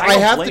have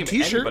the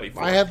T-shirt.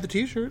 I have the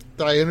T-shirt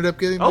that I ended up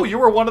getting. Oh, you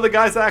were one of the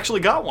guys that actually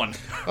got one.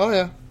 Oh,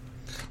 yeah.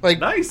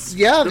 Nice.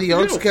 Yeah, the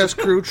Yogscast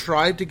crew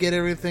tried to get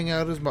everything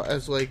out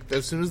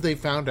as soon as they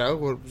found out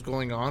what was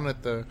going on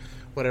at the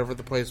whatever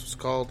the place was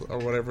called or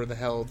whatever the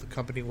hell the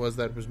company was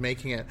that was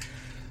making it.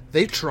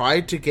 They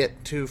tried to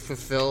get to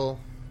fulfill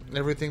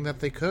everything that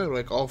they could,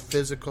 like all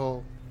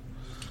physical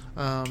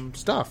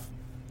stuff.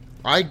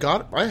 I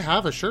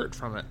have a shirt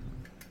from it.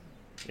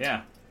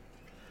 Yeah.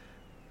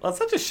 Well, it's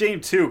such a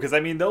shame, too, because,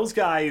 those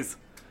guys,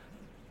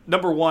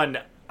 number one,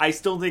 I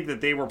still think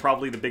that they were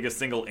probably the biggest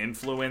single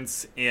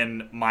influence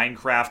in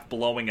Minecraft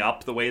blowing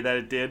up the way that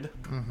it did.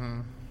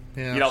 Mm-hmm.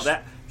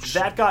 Yeah.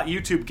 That got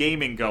YouTube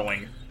gaming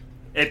going.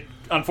 It,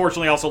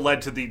 unfortunately, also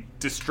led to the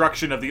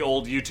destruction of the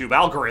old YouTube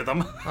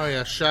algorithm. Oh,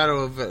 yeah. Shadow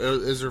of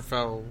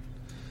Israfel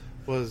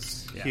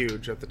was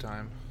huge at the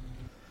time.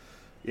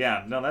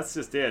 Yeah, no, that's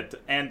just it.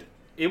 And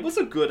it was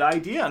a good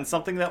idea and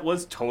something that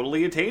was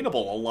totally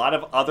attainable. A lot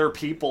of other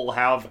people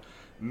have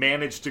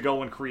managed to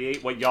go and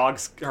create what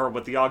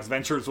the Yogg's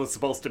Ventures was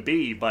supposed to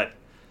be, but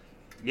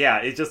yeah,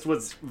 it just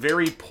was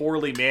very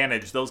poorly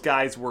managed. Those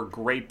guys were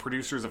great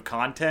producers of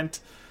content.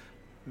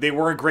 They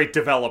weren't great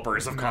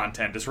developers of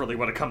content, is really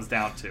what it comes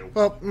down to.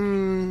 Well,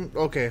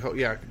 okay,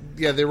 yeah,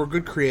 they were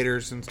good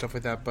creators and stuff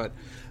like that, but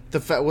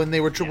when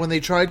they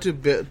tried to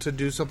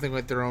do something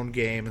like their own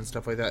game and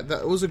stuff like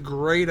that was a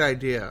great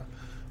idea.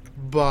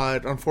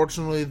 But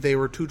unfortunately, they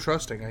were too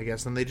trusting, I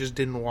guess, and they just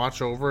didn't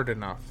watch over it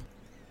enough.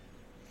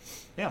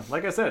 Yeah,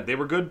 like I said, they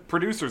were good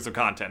producers of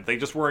content. They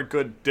just weren't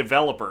good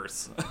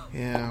developers.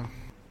 Yeah.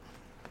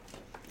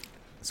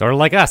 Sort of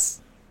like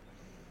us.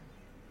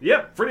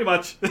 Yep, pretty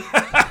much.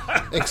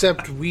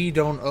 Except we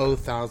don't owe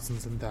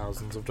thousands and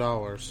thousands of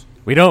dollars.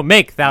 We don't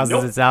make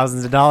thousands and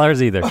thousands of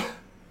dollars either.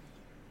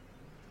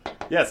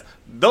 Yes,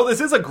 though this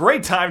is a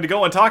great time to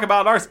go and talk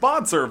about our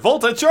sponsor,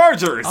 Volta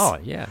Chargers. Oh,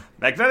 yeah.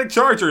 Magnetic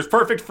chargers,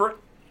 perfect for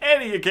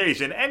any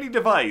occasion, any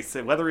device,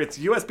 whether it's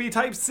USB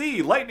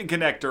Type-C, Lightning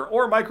connector,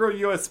 or micro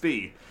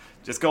USB.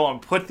 Just go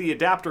and put the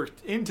adapter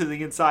into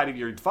the inside of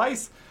your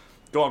device,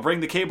 go and bring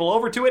the cable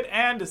over to it,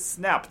 and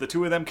snap. The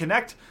two of them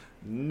connect.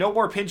 No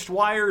more pinched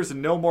wires,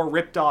 no more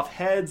ripped off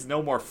heads,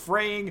 no more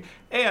fraying,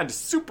 and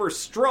super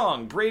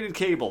strong braided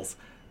cables.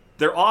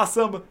 They're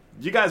awesome.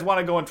 You guys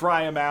want to go and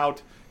try them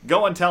out.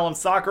 Go and tell them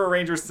Soccer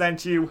Rangers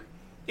sent you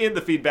in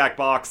the feedback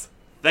box.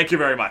 Thank you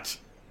very much.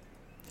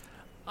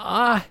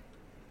 I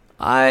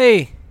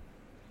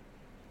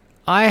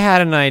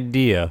had an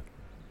idea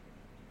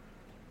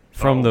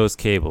from those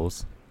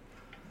cables.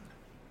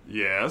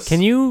 Yes.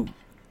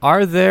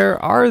 Are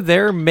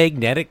there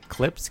magnetic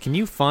clips? Can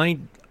you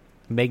find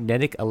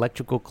magnetic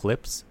electrical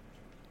clips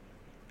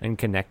and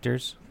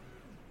connectors?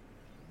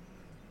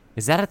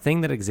 Is that a thing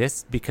that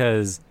exists?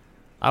 Because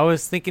I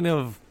was thinking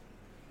of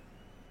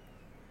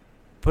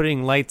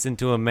putting lights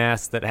into a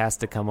mask that has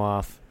to come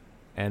off,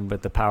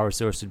 but the power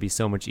source would be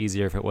so much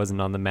easier if it wasn't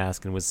on the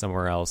mask and was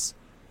somewhere else.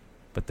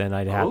 But then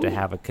I'd have to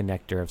have a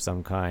connector of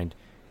some kind,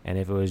 and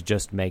if it was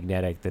just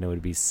magnetic, then it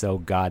would be so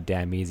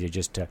goddamn easy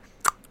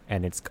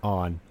and it's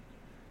on.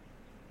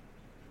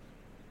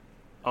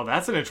 Oh,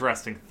 that's an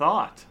interesting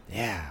thought.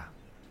 Yeah,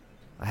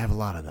 I have a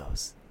lot of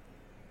those.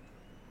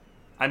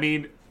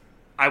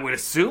 I would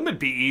assume it'd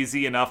be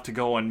easy enough to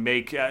go and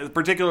make,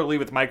 particularly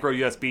with micro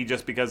USB,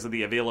 just because of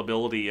the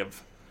availability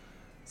of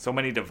so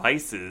many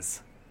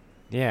devices.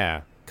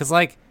 Yeah, because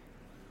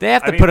they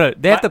have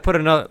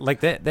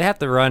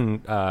to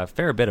run a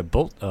fair bit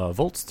of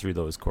volts through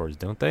those cords,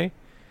 don't they?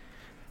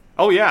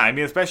 Oh, yeah. I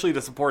mean, especially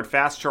to support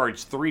Fast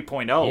Charge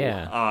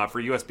 3.0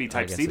 for USB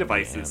Type-C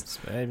devices.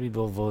 It'd be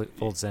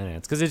volts and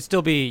amps. Because it'd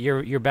still be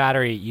your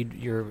battery,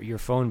 your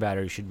phone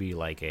battery should be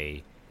like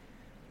a...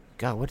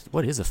 God,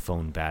 what is a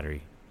phone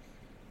battery?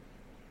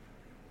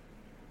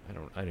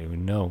 I don't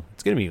even know.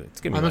 It's gonna be.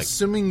 I'm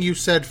assuming you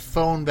said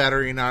phone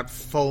battery, not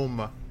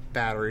foam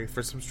battery.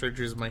 For some strange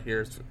reason, my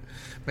ears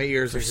are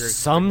hearing. For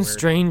some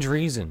strange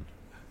reason,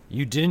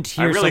 you didn't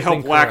hear. I really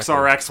something hope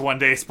WaxRx one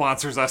day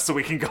sponsors us so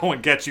we can go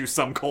and get you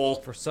some coal.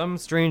 For some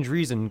strange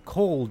reason,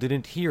 Cole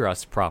didn't hear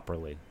us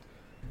properly.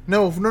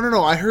 No.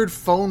 I heard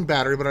phone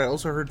battery, but I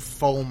also heard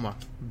foam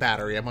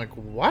battery. I'm like,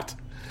 what?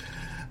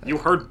 You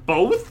heard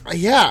both?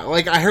 Yeah,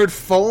 like I heard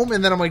foam,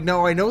 and then I'm like,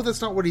 no, I know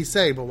that's not what he's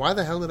saying, but why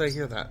the hell did I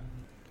hear that?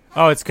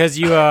 Oh, it's because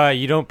you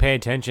don't pay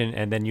attention,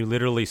 and then you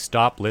literally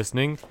stop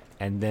listening,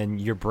 and then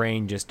your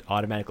brain just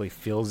automatically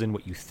fills in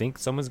what you think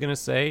someone's going to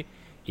say,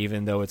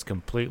 even though it's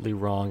completely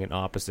wrong and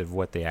opposite of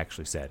what they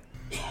actually said.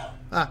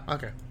 Ah,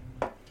 okay.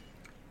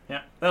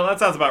 Yeah, well, that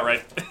sounds about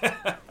right.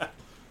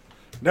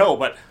 No,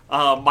 but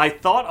my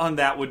thought on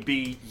that would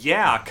be,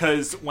 yeah,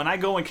 because when I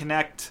go and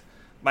connect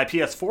my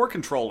PS4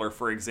 controller,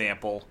 for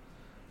example,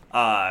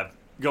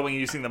 going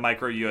using the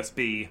micro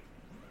USB,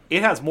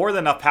 it has more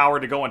than enough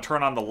power to go and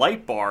turn on the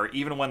light bar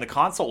even when the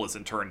console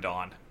isn't turned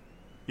on.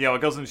 You know,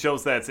 it goes and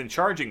shows that it's in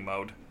charging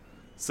mode.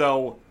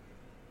 So,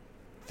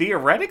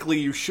 theoretically,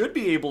 you should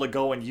be able to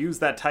go and use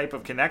that type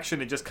of connection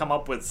and just come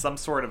up with some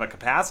sort of a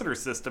capacitor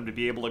system to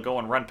be able to go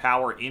and run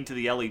power into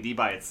the LED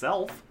by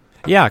itself.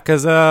 Yeah,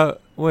 because,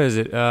 what is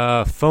it?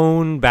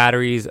 Phone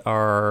batteries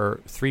are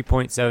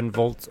 3.7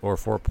 volts or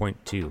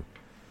 4.2.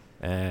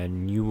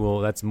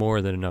 And that's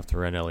more than enough to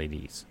run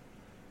LEDs.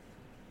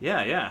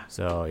 Yeah.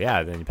 So,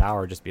 yeah, then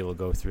power just be able to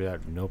go through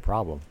that no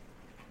problem.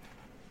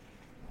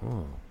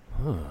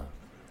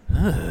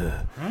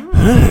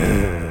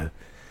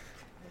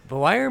 But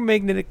why are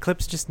magnetic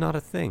clips just not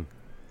a thing?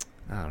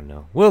 I don't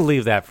know. We'll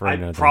leave that for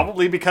another.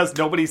 Probably because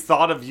nobody's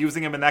thought of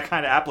using them in that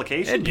kind of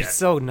application It'd be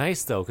so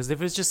nice, though, because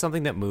if it's just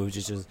something that moves,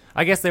 it's just...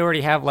 I guess they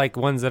already have, like,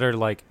 ones that are,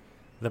 like,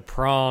 the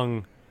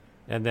prong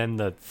and then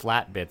the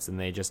flat bits, and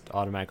they just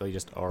automatically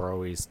just are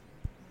always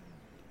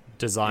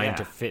designed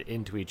to fit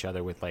into each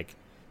other with, like,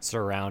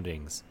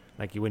 surroundings.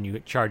 Like when you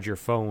charge your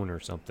phone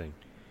or something.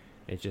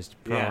 It's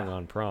just prong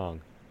on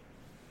prong.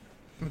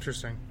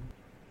 Interesting.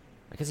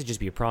 I guess it'd just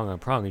be a prong on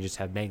prong. You just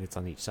have magnets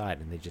on each side,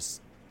 and they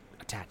just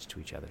attach to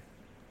each other.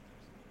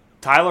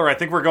 Tyler, I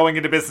think we're going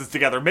into business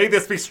together. May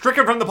this be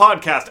stricken from the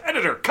podcast.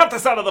 Editor, cut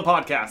this out of the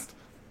podcast.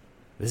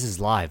 This is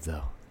live,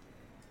 though.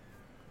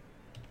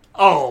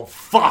 Oh,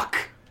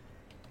 fuck.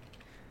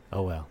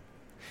 Oh, well.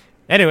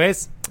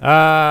 Anyways,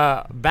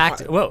 back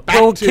to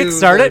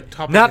kickstart it,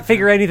 not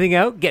figure anything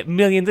out, get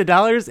millions of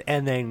dollars,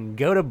 and then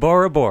go to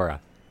Bora Bora.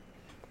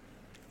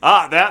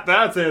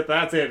 That's it.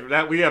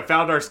 That we have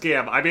found our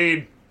scam. I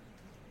mean,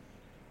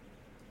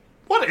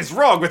 what is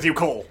wrong with you,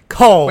 Cole?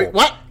 Wait,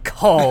 what?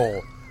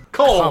 Cole.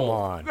 Come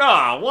on.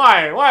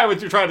 Why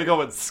would you try to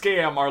go and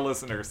scam our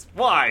listeners?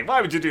 Why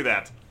would you do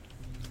that?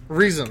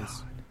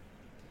 Reasons.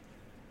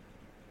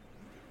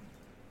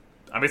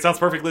 I mean, it sounds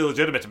perfectly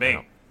legitimate to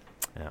me.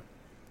 Yeah.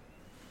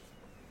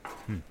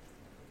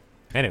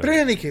 Anyway. But in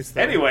any case,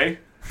 though. Anyway.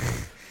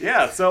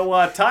 Yeah,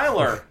 so,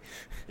 Tyler,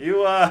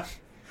 you got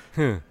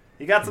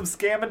some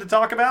scamming to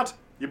talk about?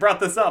 You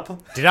brought this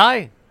up. Did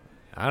I?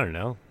 I don't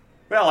know.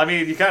 Well, I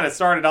mean, you kind of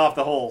started off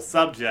the whole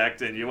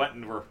subject, and you went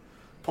and were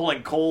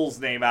pulling Cole's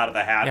name out of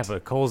the hat. Yeah,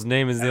 but Cole's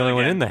name is the only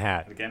one in the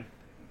hat. Again.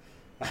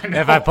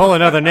 If I pull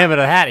another name out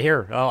of the hat,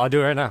 here, I'll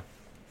do it right now.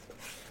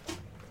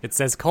 It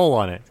says Cole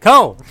on it.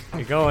 Cole!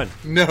 You're going.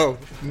 No,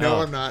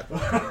 I'm not.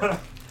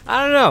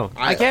 I don't know.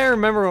 I can't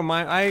remember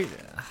what I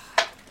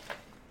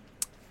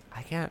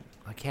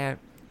can't.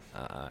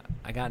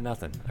 I got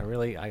nothing. I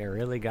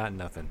really got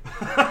nothing.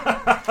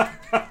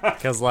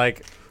 Because,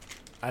 like,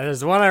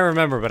 there's one I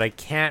remember, but I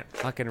can't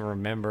fucking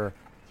remember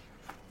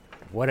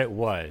what it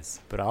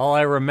was. But all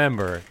I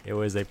remember, it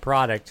was a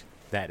product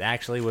that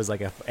actually was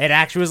like a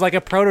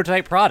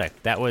prototype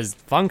product that was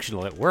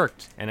functional. It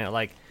worked, and it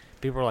like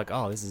people were like,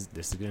 "Oh, this is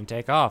gonna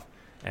take off,"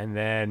 and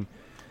then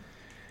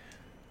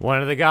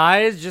one of the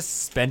guys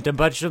just spent a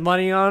bunch of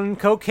money on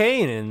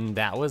cocaine, and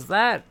that was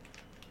that.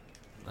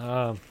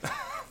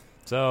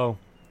 So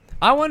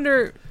I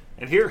wonder.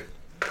 And here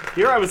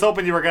I was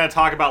hoping you were going to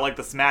talk about like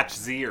the Smash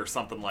Z or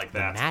something like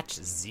that. Smash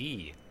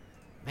Z,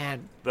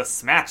 man. The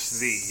Smash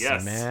Z,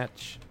 yes.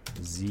 Smash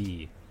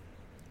Z.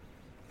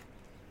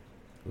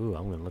 Ooh,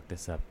 I'm gonna look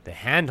this up. The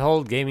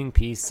handheld gaming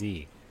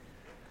PC.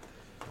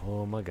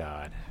 Oh my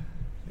god,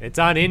 it's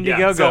on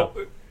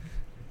Indiegogo.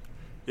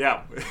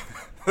 Yeah,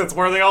 that's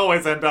where they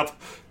always end up.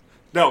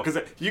 No,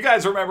 because you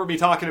guys remember me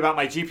talking about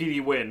my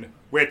GPD win,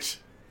 which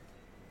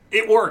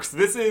it works.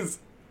 This is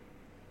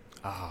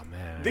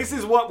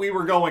what we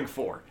were going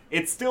for.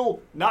 It's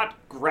still not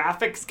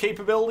graphics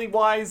capability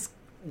wise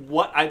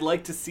what I'd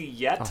like to see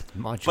yet,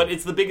 but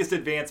it's the biggest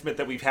advancement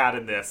that we've had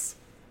in this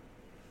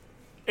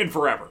in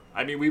forever.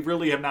 I mean, we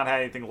really have not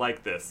had anything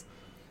like this.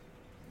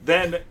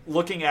 Then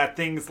looking at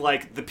things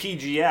like the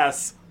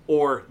PGS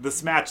or the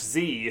Smash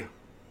Z,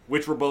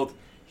 which were both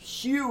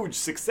huge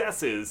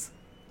successes,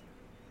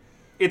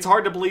 it's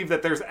hard to believe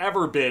that there's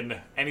ever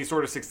been any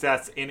sort of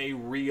success in a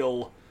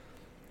real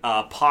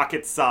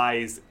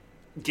pocket-size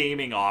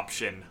gaming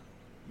option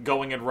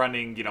going and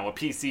running, a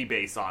PC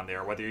base on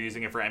there, whether you're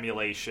using it for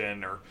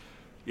emulation or,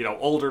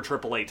 older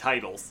AAA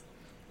titles.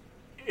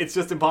 It's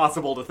just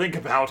impossible to think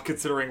about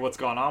considering what's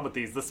gone on with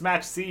these. The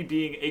Smash C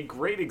being a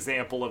great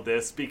example of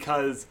this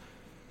because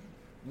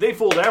they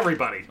fooled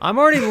everybody. I'm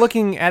already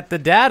looking at the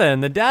data,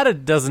 and the data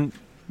doesn't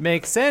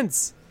make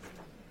sense.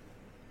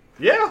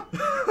 Yeah.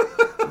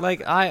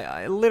 Like,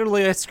 I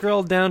literally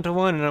scrolled down to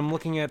one, and I'm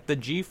looking at the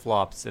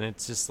G-flops, and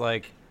it's just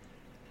like,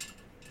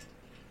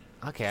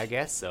 okay, I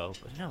guess so.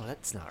 But no,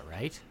 that's not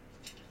right.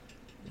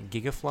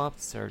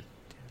 Gigaflops are...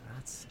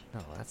 that's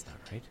not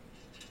right.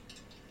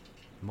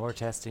 More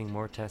testing.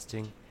 And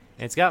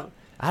it's got...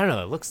 I don't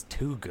know, it looks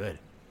too good.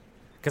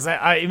 Because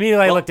I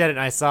immediately looked at it, and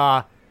I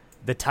saw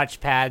the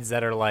touchpads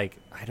that are like...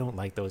 I don't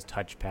like those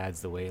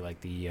touchpads the way,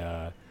 like,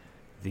 the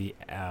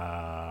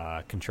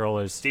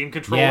controllers... Steam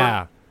controller?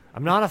 Yeah.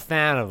 I'm not a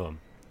fan of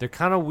them. They're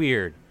kind of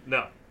weird.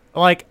 No.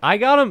 Like, I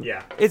got them...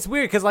 Yeah. It's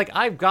weird, because, like,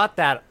 I've got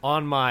that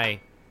on my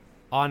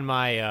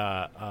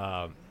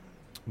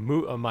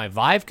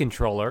Vive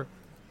controller,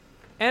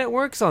 and it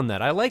works on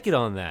that. I like it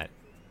on that.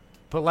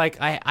 But like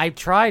I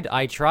tried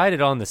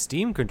it on the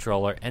Steam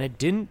controller, and it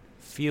didn't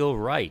feel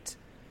right.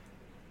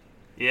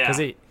 Yeah.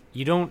 Because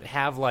you don't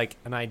have like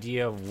an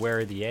idea of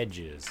where the edge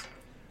is.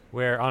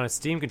 Where on a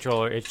Steam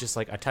controller, it's just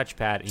like a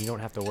touchpad, and you don't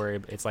have to worry.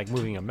 It's like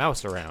moving a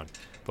mouse around.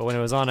 But when it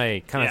was on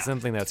a kind of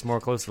something that's more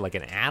close to like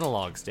an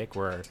analog stick,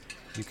 where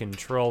you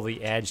control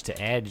the edge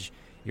to edge,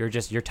 you're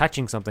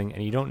touching something,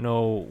 and you don't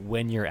know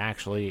when you're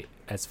actually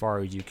as far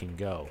as you can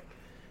go.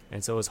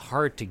 And so it's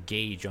hard to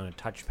gauge on a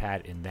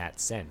touchpad in that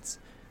sense.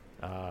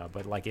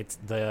 But like it's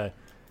the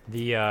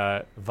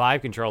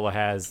Vive controller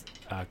has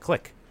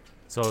click,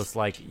 so it's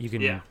like you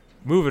can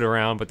move it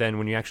around, but then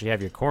when you actually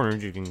have your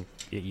corners,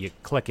 you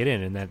click it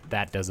in, and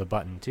that does a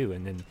button too,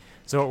 and then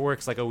so it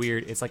works like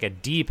it's like a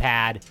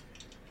D-pad,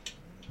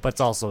 but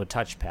it's also a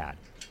touchpad,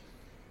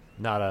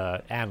 not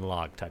a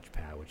analog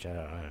touchpad, which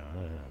I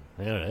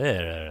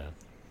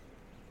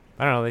don't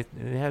know.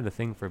 They had the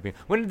thing for being.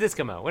 When did this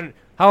come out?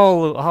 How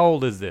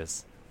old is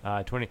this?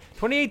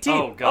 2018.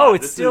 Oh God! Oh,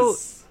 it's still.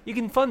 You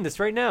can fund this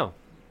right now.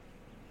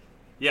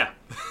 Yeah.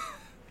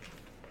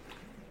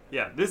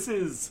 Yeah. This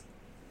is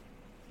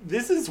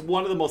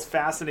one of the most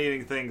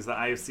fascinating things that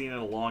I have seen in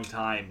a long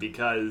time,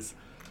 because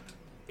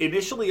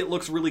initially it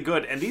looks really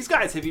good, and these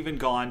guys have even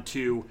gone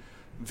to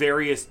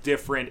various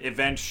different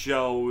event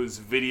shows,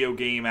 video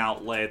game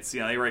outlets.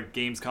 They were at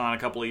Gamescom a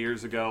couple of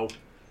years ago,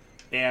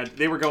 and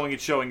they were going and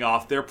showing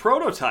off their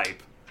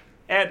prototype.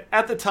 And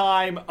at the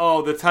time,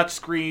 the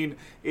touchscreen,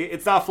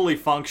 it's not fully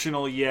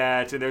functional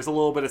yet, and there's a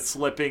little bit of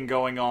slipping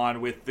going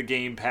on with the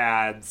game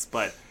pads,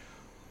 but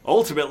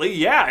ultimately,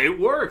 yeah, it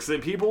works,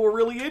 and people were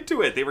really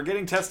into it. They were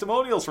getting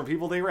testimonials from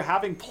people they were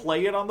having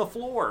play it on the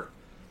floor.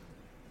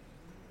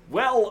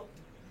 Well,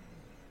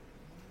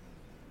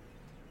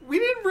 we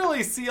didn't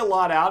really see a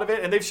lot out of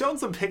it, and they've shown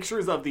some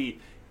pictures of the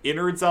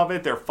innards of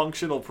it, their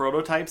functional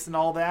prototypes and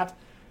all that.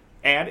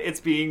 And it's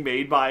being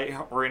made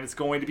and it's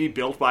going to be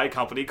built by a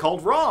company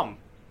called ROM.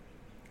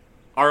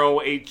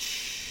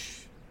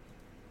 ROHM,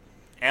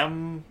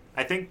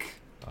 I think.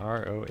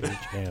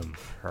 ROHM,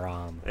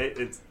 ROM.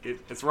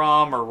 It's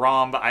ROM or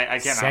ROM, but I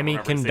can't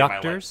remember.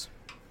 Semiconductors?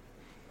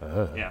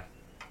 Yeah.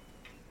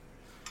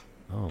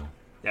 Oh.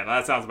 Yeah,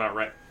 that sounds about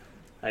right.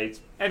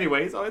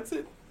 Anyways,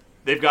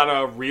 they've got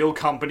a real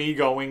company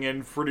going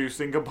and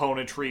producing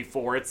componentry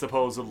for it,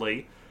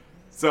 supposedly.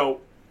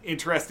 So,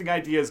 interesting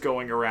ideas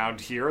going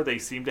around here. They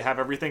seem to have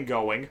everything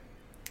going.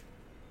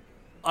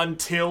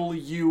 Until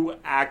you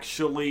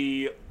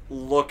actually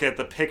look at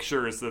the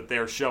pictures that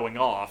they're showing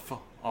off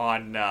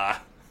on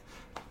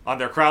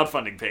their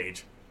crowdfunding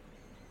page.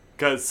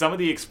 Because some of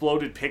the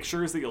exploded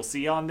pictures that you'll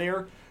see on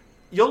there,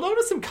 you'll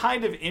notice some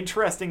kind of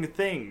interesting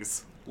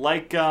things.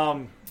 Like,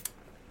 the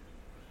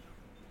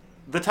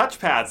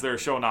touchpads they're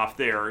showing off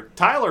there.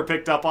 Tyler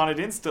picked up on it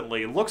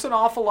instantly. It looks an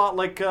awful lot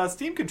like a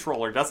Steam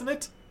controller, doesn't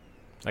it?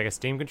 Like a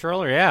Steam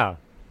controller? Yeah.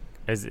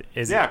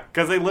 Yeah,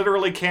 because they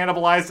literally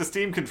cannibalized a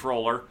Steam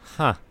controller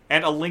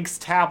and a Lynx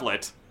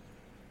tablet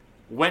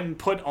when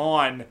put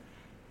on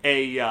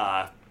a...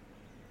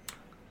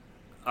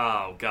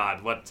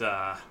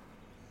 there's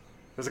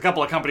a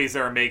couple of companies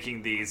that are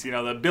making these.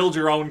 The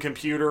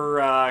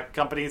build-your-own-computer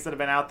companies that have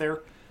been out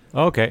there.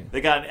 Okay.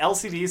 They got an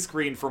LCD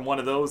screen from one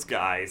of those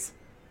guys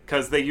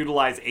because they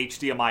utilize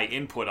HDMI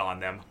input on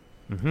them.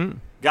 Mm-hmm.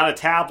 Got a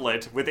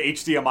tablet with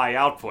HDMI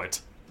output.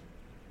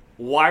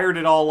 Wired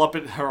it all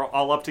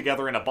up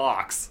together in a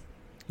box.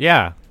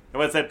 Yeah.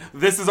 And it said,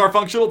 "This is our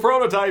functional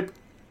prototype."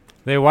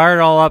 They wired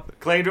it all up.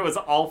 Claimed it was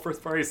all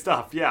first-party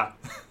stuff. Yeah.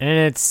 And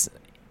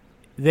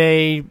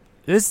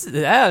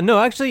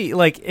actually,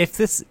 like, if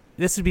this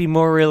would be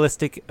more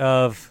realistic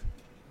of,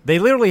 they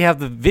literally have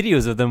the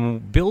videos of them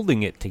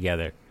building it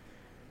together.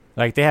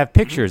 Like, they have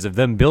pictures of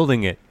them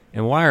building it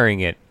and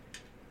wiring it.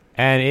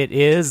 And it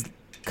is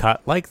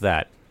cut like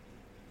that.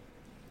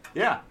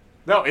 Yeah.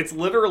 No, it's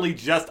literally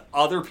just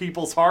other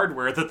people's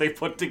hardware that they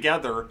put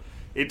together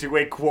into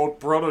a, quote,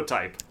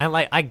 prototype. And,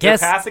 like, I guess...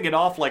 They're passing it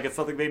off like it's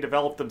something they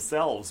developed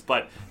themselves,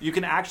 but you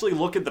can actually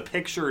look at the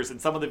pictures and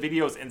some of the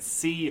videos and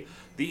see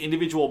the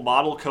individual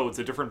model codes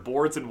of different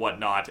boards and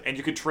whatnot, and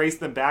you can trace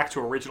them back to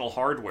original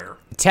hardware.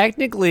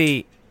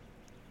 Technically,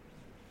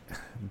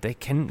 they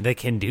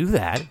can do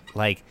that.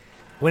 Like,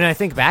 when I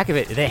think back of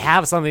it, they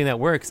have something that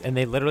works, and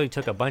they literally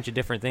took a bunch of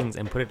different things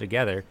and put it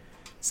together.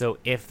 So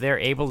if they're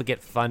able to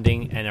get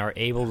funding and are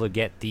able to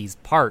get these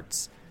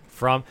parts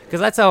from... Because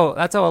that's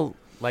how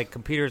like,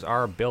 computers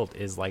are built,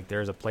 is like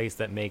there's a place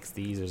that makes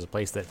these, there's a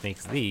place that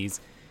makes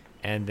these,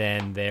 and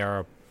then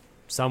there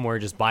somewhere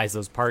just buys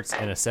those parts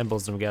and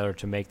assembles them together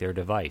to make their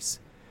device.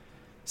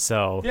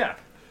 So... Yeah.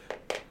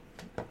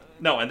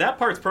 No, and that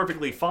part's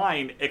perfectly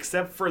fine,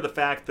 except for the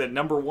fact that,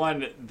 number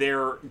one,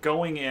 they're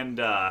going and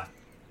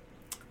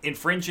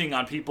infringing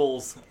on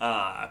people's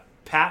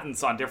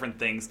patents on different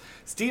things.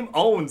 Steam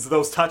owns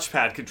those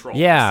touchpad controllers.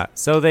 Yeah,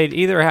 so they'd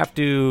either have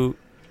to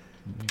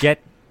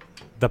get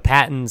the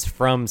patents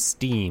from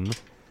Steam,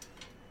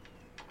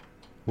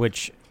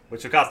 which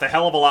would cost a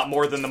hell of a lot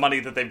more than the money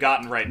that they've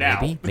gotten right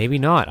now. Maybe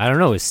not. I don't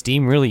know. Is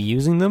Steam really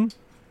using them?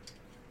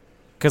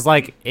 Because,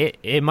 like,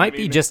 it might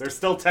be just... They're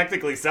still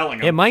technically selling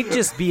them. It might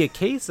just be a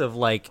case of,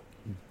 like,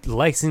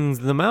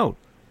 licensing them out.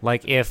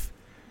 Like, if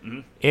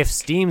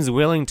Steam's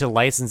willing to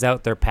license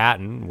out their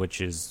patent, which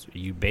is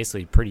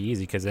basically pretty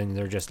easy, because then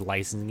they're just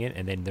licensing it,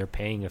 and then they're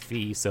paying a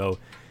fee, so...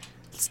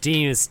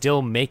 Steam is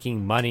still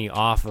making money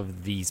off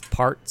of these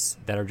parts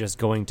that are just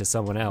going to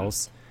someone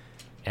else.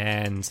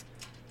 And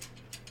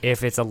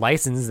if it's a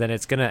license, then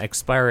it's going to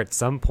expire at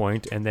some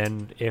point. And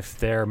then if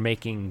they're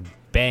making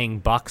bang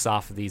bucks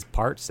off of these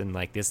parts and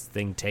like this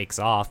thing takes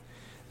off,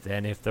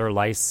 then if their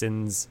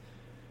license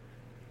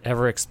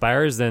ever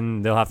expires,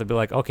 then they'll have to be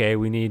like, okay,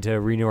 we need to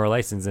renew our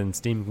license. And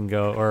Steam can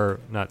go, or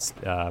not,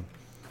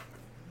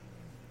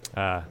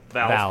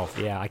 Valve.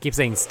 Yeah, I keep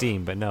saying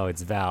Steam, but no,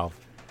 it's Valve.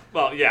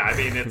 Well, yeah, I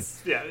mean,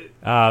 it's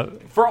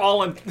for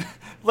all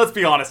let's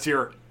be honest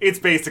here, it's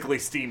basically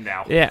Steam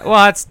now. Yeah,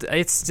 well, it's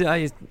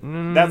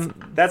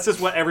that's just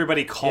what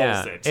everybody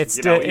calls it. It's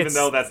even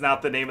though that's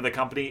not the name of the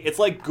company. It's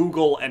like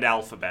Google and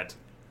Alphabet.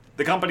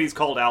 The company's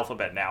called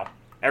Alphabet now.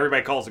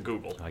 Everybody calls it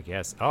Google. I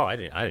guess. Oh, I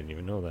didn't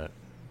even know that.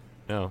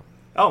 No.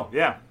 Oh,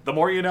 yeah. The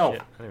more you know.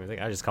 Shit, I didn't even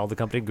think. I just called the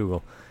company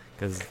Google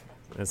because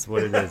that's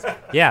what it is.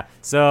 Yeah.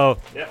 So.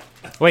 Yeah.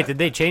 Wait, did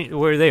they change?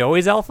 Were they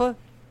always Alpha?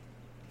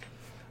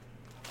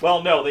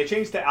 Well, no, they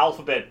changed to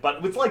Alphabet, but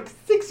it was like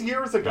 6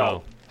 years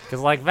ago. Because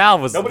like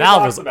Valve was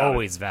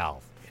always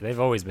Valve. They've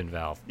always been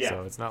Valve. Yeah.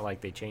 So it's not like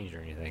they changed or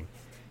anything.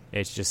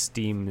 It's just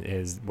Steam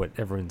is what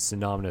everyone's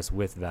synonymous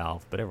with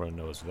Valve, but everyone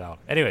knows Valve.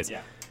 Anyways,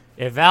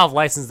 if Valve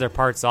licensed their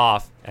parts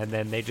off and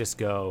then they just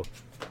go,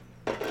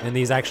 and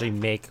these actually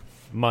make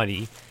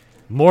money,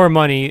 more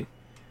money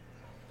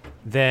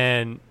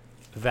than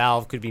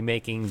Valve could be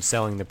making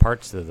selling the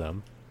parts to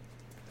them.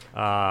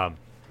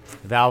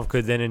 Valve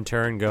could then in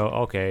turn go,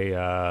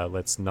 okay,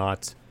 let's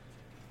not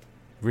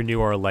renew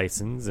our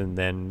license and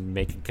then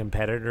make a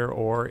competitor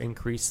or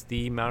increase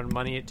the amount of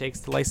money it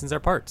takes to license our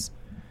parts.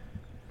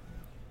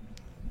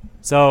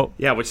 So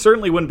yeah, which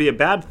certainly wouldn't be a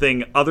bad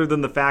thing other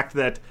than the fact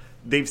that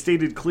they've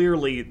stated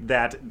clearly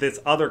that this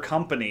other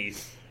company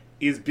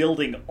is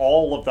building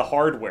all of the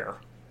hardware.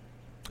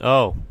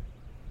 Oh.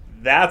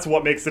 That's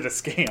what makes it a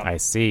scam. I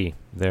see.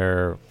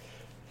 They're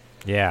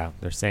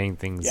saying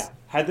things. Yeah.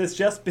 Had this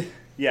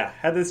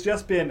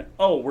just been,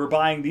 oh, we're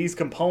buying these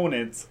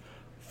components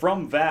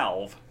from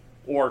Valve,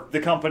 or the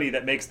company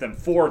that makes them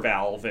for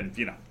Valve, and,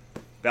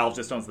 Valve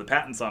just owns the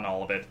patents on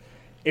all of it.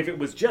 If it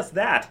was just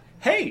that,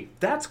 hey,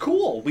 that's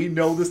cool. We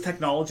know this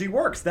technology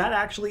works. That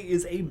actually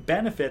is a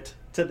benefit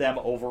to them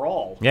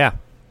overall. Yeah.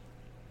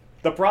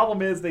 The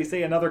problem is they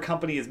say another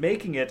company is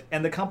making it,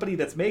 and the company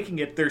that's making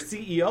it, their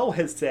CEO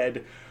has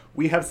said,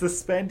 we have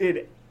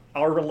suspended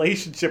our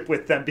relationship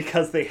with them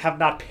because they have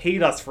not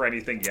paid us for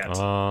anything yet.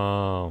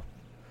 Oh.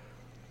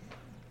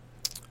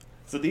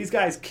 So these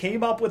guys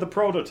came up with a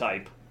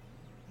prototype.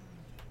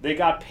 They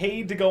got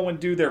paid to go and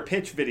do their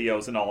pitch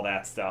videos and all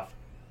that stuff.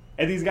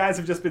 And these guys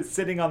have just been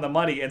sitting on the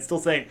money and still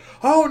saying,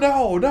 oh,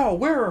 no,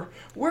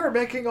 we're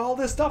making all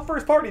this stuff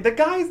first party. The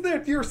guys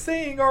that you're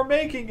saying are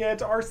making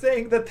it are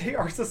saying that they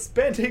are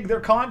suspending their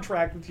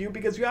contract with you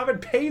because you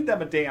haven't paid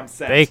them a damn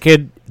cent.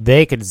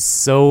 They could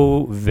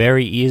so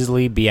very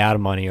easily be out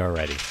of money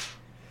already.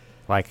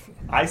 Like,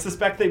 I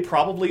suspect they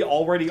probably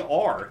already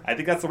are. I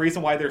think that's the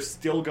reason why they're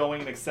still going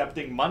and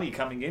accepting money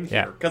coming in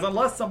here. Because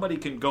unless somebody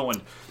can go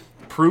and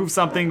prove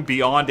something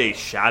beyond a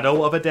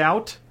shadow of a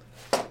doubt,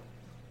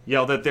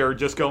 that they're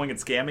just going and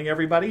scamming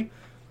everybody,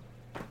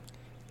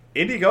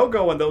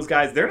 Indiegogo and those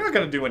guys, they're not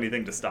going to do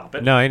anything to stop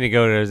it. No,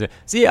 Indiegogo doesn't.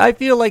 See, I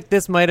feel like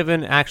this might have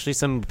been actually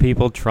some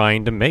people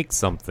trying to make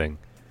something.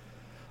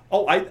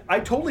 Oh, I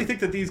totally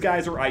think that these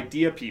guys are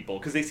idea people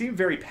because they seem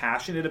very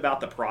passionate about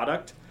the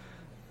product.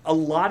 A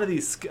lot of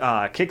these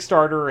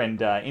Kickstarter and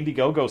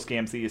Indiegogo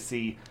scams that you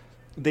see,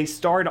 they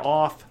start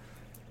off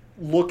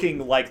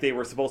looking like they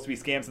were supposed to be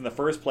scams in the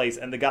first place,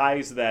 and the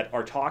guys that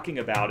are talking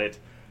about it,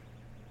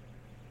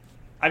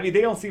 I mean,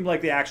 they don't seem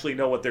like they actually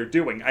know what they're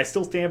doing. I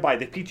still stand by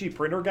the PG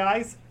Printer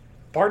guys.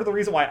 Part of the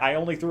reason why I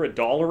only threw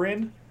 $1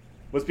 in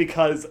was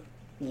because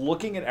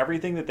looking at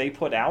everything that they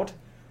put out,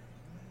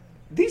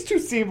 these two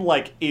seem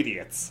like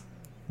idiots.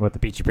 What, the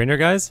PG Printer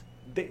guys?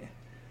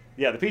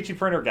 Yeah, the PG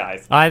Printer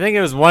guys. I think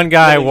it was one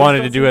guy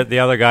wanted to do it, the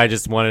other guy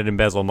just wanted to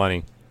embezzle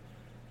money.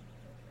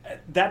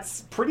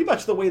 That's pretty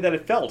much the way that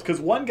it felt, because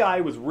one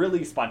guy was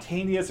really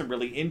spontaneous and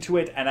really into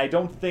it, and I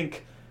don't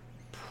think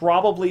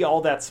probably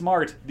all that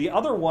smart. The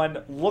other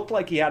one looked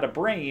like he had a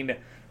brain,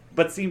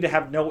 but seemed to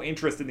have no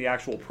interest in the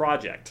actual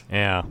project.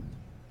 Yeah.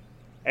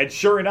 And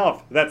sure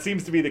enough, that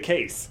seems to be the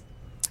case.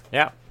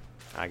 Yeah,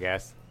 I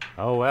guess.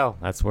 Oh, well,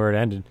 that's where it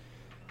ended.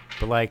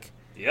 But, like...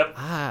 Yep.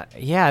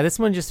 Yeah, this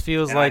one just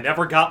feels like... I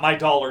never got my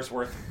dollar's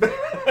worth.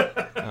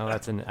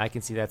 I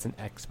can see that's an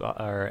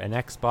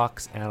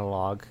Xbox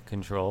analog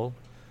control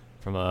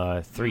from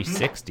a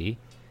 360.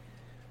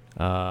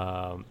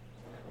 I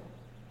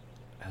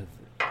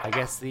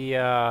guess the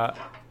are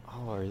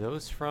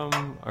those from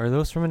an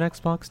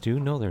Xbox too?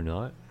 No, they're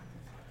not.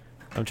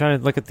 I'm trying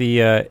to look at the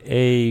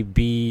A,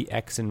 B,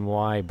 X, and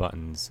Y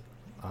buttons.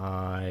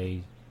 What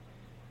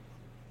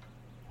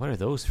are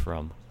those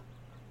from?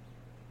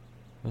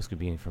 Those could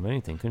be from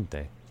anything, couldn't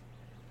they?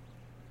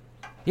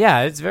 Yeah,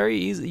 it's very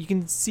easy. You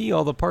can see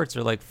all the parts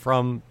are like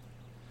from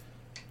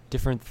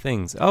different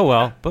things. Oh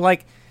well, but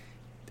like,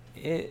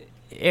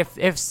 if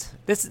this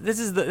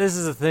is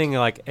the thing.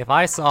 Like, if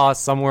I saw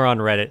somewhere on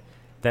Reddit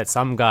that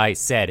some guy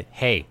said,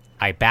 "Hey,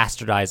 I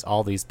bastardized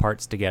all these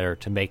parts together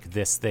to make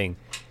this thing,"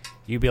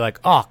 you'd be like,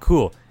 "Oh,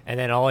 cool." And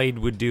then all he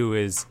would do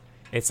is,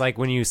 it's like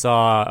when you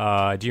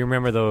saw. Do you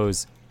remember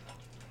those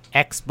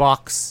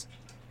Xbox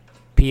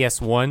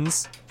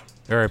PS1s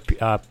or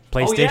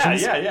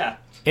PlayStations? Oh yeah.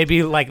 It'd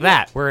be like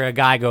that, where a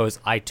guy goes,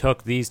 "I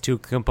took these two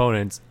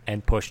components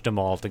and pushed them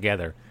all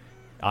together.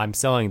 I'm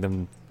selling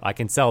them. I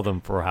can sell them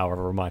for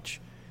however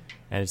much."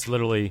 And it's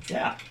literally...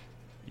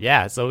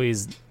 Yeah, so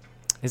is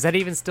that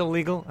even still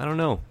legal? I don't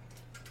know.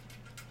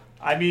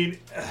 I mean,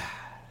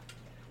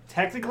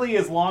 technically,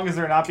 as long as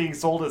they're not being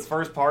sold as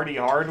first-party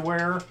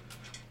hardware,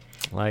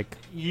 like,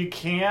 you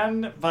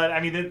can, but,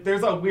 I mean,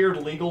 there's a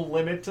weird legal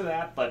limit to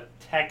that, but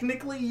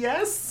technically,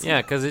 yes?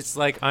 Yeah, because it's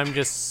like,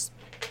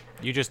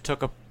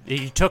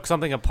 you took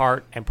something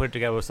apart and put it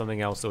together with something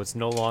else, so it's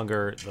no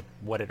longer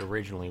what it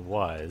originally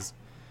was.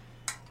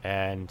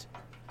 And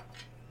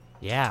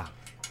yeah,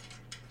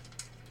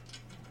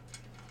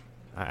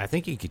 I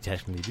think you could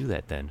technically do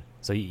that then.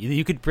 So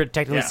you could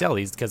technically sell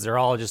these because they're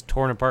all just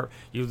torn apart.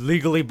 You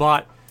legally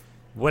bought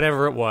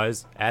whatever it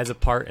was as a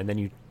part, and then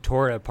you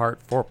tore it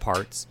apart for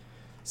parts.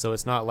 So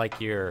it's not like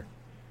you're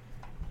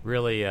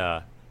really,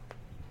 I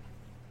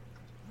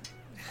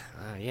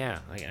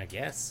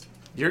guess.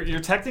 You're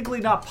technically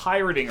not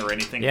pirating or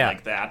anything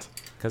like that.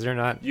 Because you're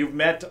not... You've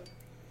met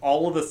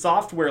all of the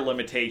software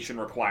limitation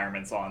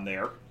requirements on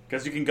there.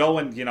 Because you can go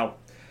and,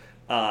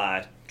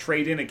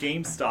 trade in a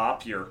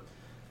GameStop, your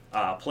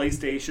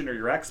PlayStation or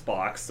your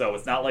Xbox. So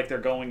it's not like they're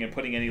going and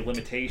putting any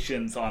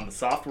limitations on the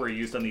software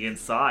used on the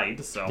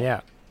inside.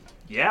 So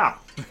yeah.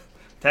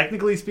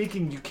 Technically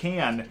speaking, you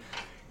can.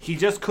 He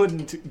just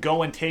couldn't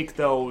go and take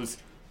those...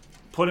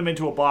 put them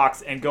into a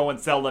box and go and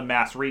sell them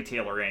mass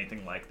retail or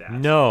anything like that.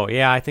 No,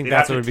 yeah, I think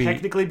that's what it would be.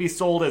 Technically be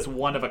sold as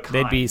one of a kind.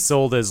 They'd be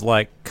sold as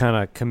like kind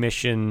of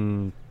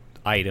commission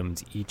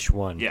items, each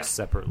one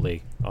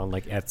separately on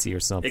like Etsy or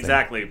something.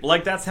 Exactly.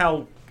 Like that's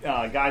how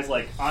guys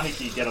like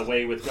Aniki get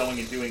away with going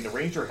and doing the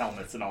Ranger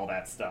helmets and all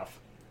that stuff.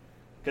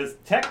 Because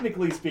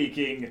technically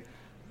speaking,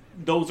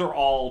 those are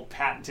all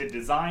patented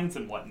designs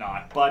and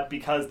whatnot, but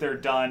because they're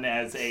done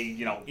as a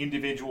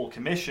individual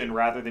commission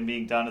rather than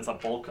being done as a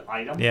bulk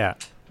item, they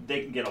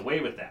can get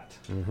away with that.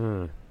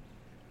 Mm-hmm.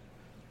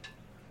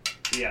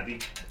 Yeah, the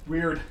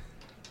weird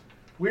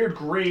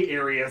gray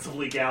areas of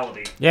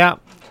legality. Yeah.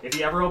 If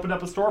he ever opened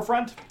up a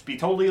storefront, be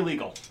totally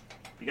illegal.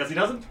 Because he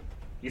doesn't,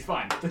 he's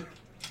fine.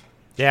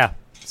 Yeah.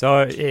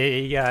 So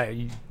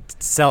you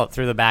sell it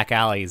through the back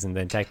alleys, and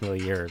then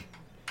technically you're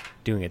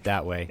doing it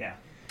that way. Yeah.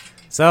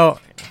 So,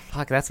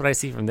 that's what I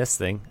see from this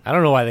thing. I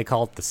don't know why they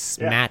call it the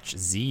Smash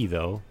Z,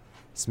 though.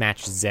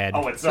 Smash Z.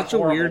 Oh, it's such a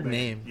weird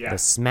name. Yeah. The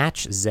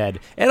Smash Z.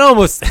 It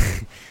almost...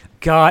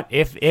 God,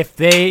 if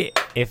they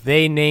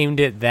named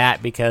it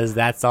that because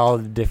that's all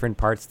the different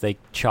parts they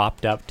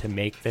chopped up to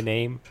make the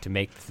name, to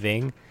make the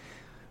thing,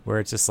 where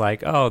it's just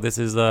like, oh, this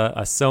is a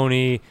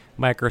Sony,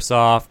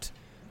 Microsoft,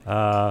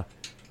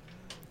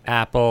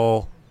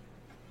 Apple.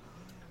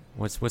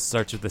 What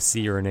starts with a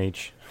C or an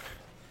H?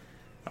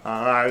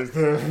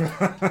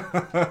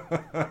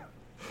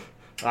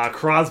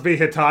 Crosby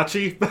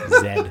Hitachi.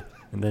 Z.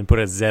 And then put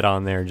a Z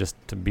on there just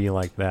to be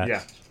like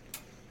that.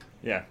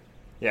 Yeah,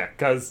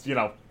 because,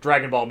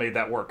 Dragon Ball made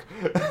that work.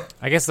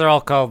 I guess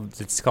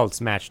it's called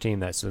Smash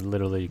Team, so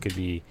literally it could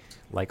be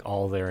like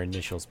all their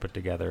initials put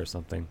together or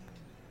something.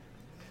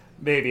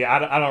 Maybe.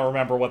 I don't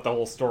remember what the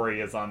whole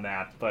story is on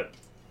that, but...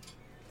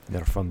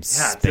 They're from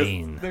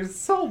Spain. There's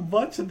so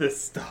much of this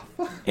stuff.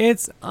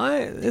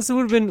 This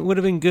would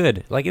have been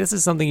good. Like, this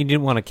is something you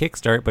didn't want to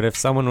kickstart, but if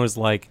someone was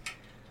like,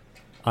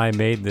 I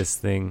made this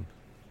thing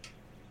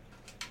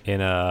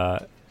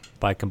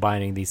by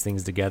combining these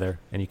things together,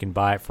 and you can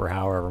buy it for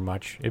however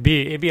much. It'd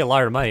be a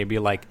lot of money.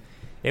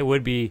 It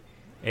would be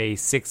a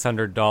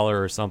 $600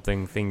 or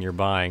something thing you're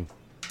buying.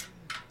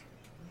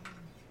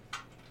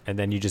 And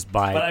then you just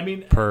buy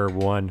it per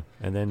one,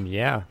 and then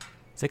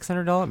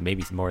 $600,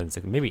 maybe more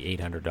than maybe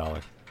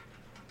 $800.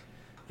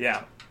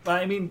 Yeah,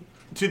 but I mean,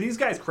 to these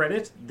guys'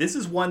 credit, this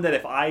is one that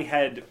if I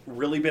had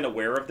really been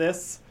aware of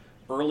this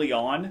early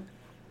on,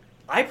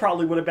 I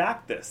probably would have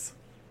backed this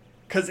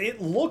because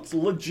it looked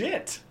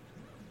legit.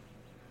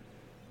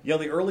 You know,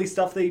 the early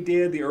stuff they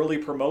did, the early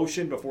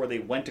promotion before they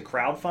went to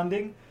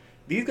crowdfunding,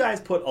 these guys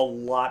put a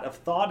lot of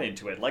thought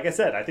into it. Like I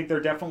said, I think they're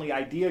definitely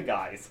idea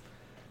guys.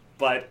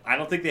 But I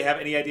don't think they have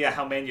any idea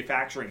how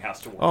manufacturing has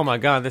to work. Oh my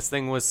god, this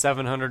thing was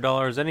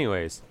 $700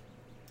 anyways.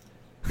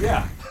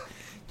 Yeah.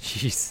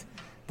 Jeez.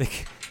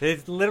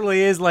 It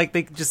literally is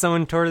like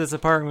someone tore this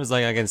apart and was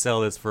like, I can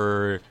sell this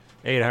for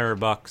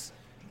 $800.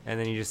 And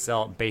then you just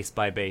sell it base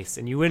by base.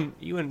 And you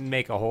wouldn't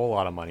make a whole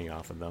lot of money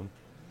off of them.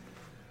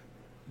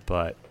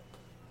 But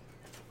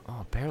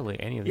barely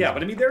any of them. Yeah,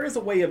 but I mean, there is a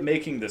way of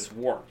making this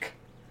work.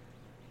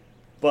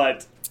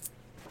 But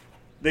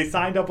they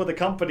signed up with a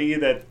company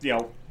that, you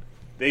know,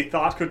 they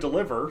thought could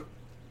deliver,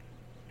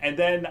 and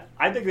then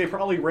I think they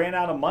probably ran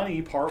out of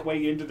money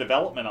partway into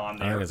development on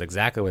there. That's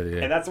exactly what they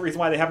did. And that's the reason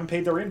why they haven't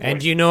paid their invoice.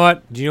 And do you know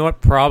what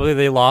probably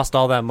they lost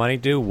all that money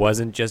to?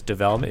 Wasn't just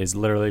development, is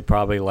literally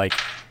probably like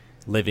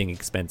living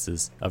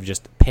expenses of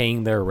just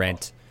paying their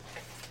rent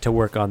to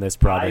work on this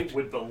project. I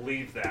would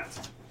believe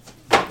that.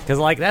 Because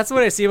like that's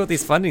what I see about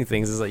these funding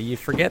things is like you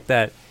forget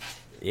that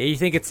you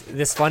think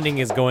this funding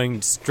is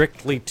going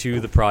strictly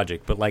to the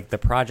project, but like the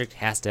project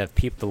has to have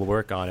people to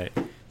work on it.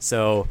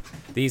 So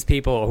these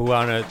people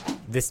who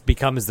this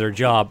becomes their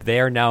job, they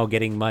are now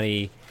getting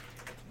money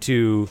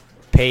to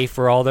pay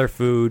for all their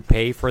food,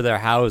 pay for their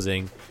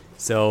housing.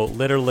 So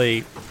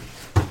literally,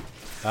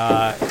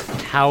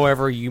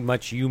 however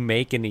much you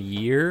make in a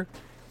year,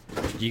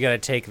 you got to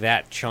take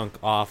that chunk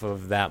off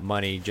of that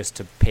money just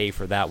to pay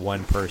for that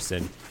one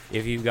person.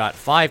 If you've got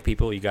 5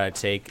 people, you got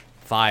to take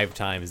 5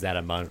 times that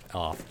amount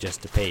off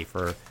just to pay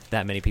for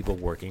that many people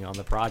working on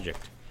the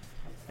project.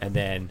 And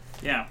then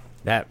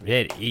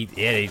it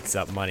eats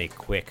up money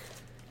quick.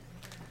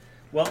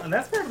 Well, and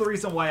that's part of the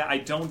reason why I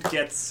don't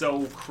get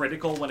so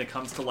critical when it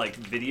comes to like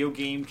video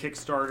game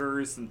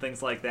Kickstarters and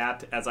things like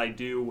that as I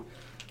do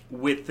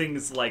with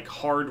things like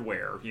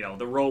hardware, you know,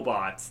 the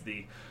robots,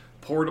 the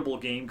portable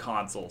game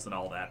consoles and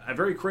all that. I'm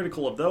very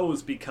critical of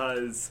those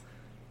because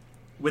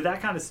with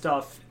that kind of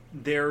stuff,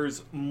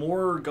 there's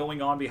more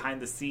going on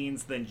behind the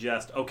scenes than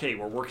just, okay,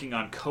 we're working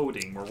on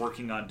coding, we're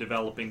working on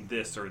developing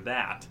this or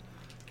that.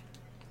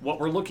 What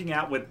we're looking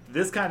at with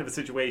this kind of a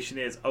situation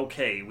is,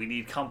 okay, we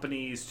need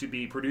companies to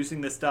be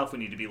producing this stuff, we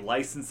need to be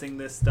licensing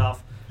this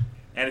stuff,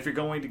 and if you're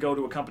going to go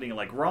to a company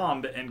like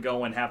ROMB and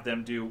go and have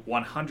them do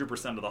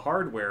 100% of the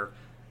hardware,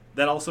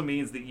 that also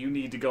means that you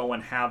need to go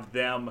and have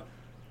them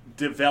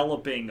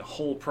developing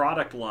whole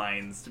product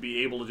lines to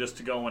be able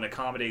to go and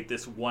accommodate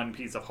this one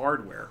piece of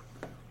hardware.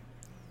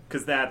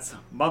 Because that's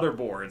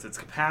motherboards, it's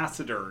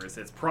capacitors,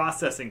 it's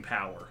processing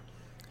power.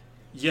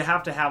 You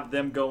have to have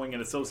them going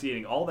and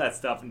associating all that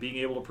stuff and being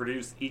able to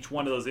produce each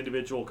one of those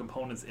individual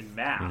components in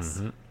mass.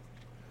 Mm-hmm.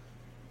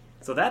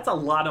 So that's a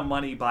lot of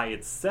money by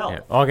itself. Yeah.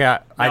 Okay,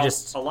 now,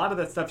 a lot of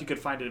that stuff you could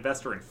find an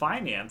investor in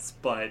finance,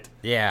 but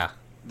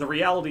the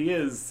reality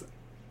is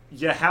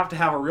you have to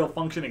have a real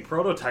functioning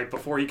prototype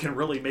before you can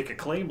really make a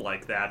claim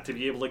like that to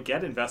be able to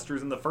get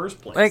investors in the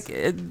first place. Like,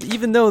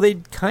 even though they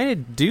kind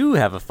of do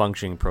have a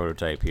functioning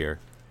prototype here.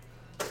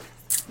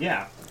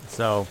 Yeah.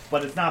 So,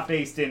 but it's not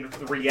based in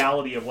the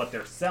reality of what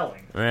they're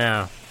selling.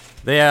 Yeah,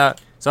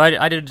 so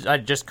I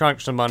just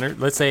crunched some money.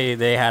 Let's say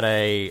they had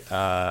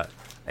a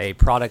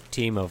product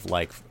team of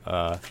like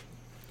 5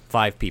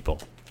 people.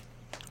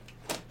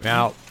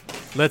 Now,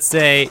 let's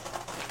say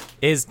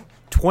is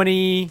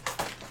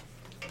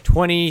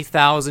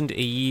 20,000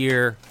 a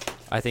year.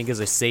 I think is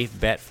a safe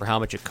bet for how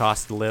much it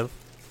costs to live.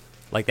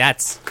 Like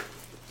that's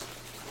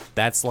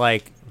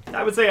like.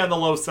 I would say on the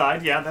low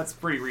side, yeah, that's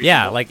pretty reasonable.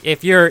 Yeah, like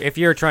if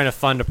you're trying to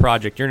fund a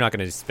project, you're not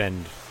going to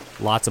spend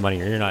lots of money.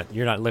 You're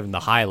not living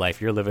the high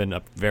life. You're living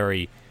a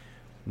very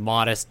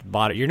modest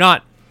body. You're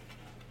not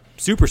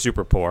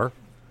super poor,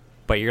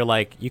 but you're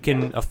like you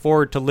can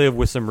afford to live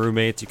with some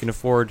roommates. You can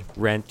afford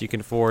rent. You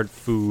can afford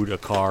food, a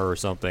car, or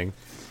something.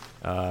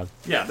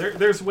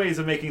 There's ways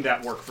of making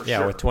that work for sure.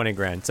 Yeah, with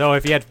 $20,000. So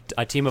if you had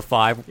a team of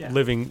 5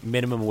 living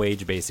minimum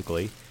wage,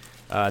 basically,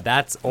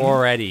 that's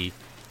already.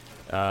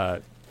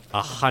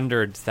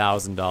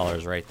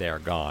 $100,000 right there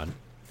gone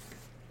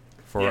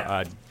for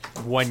a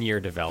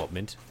 1-year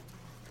development.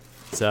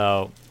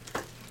 So,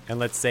 and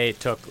let's say it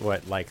took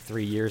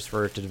 3 years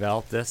for it to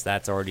develop this.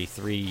 That's already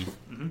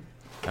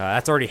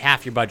that's already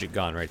half your budget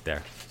gone right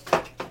there.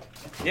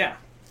 Yeah.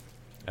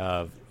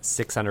 Of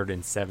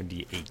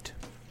 $678.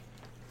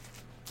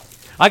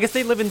 I guess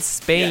they live in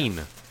Spain.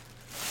 Yeah.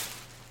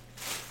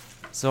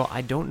 So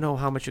I don't know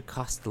how much it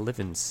costs to live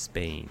in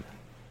Spain.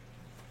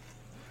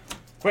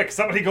 Quick,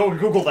 somebody go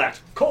Google that.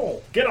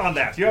 Cole, get on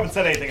that. You haven't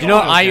said anything. You know,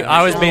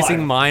 I was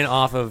basing mine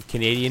off of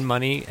Canadian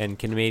money and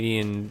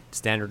Canadian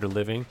standard of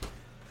living.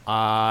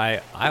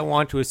 I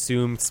want to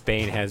assume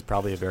Spain has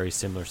probably a very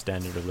similar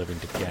standard of living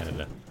to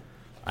Canada.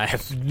 I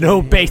have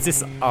no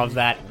basis of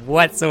that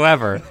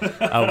whatsoever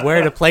of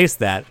where to place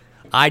that.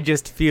 I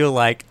just feel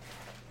like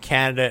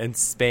Canada and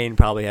Spain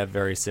probably have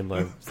very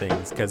similar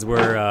things because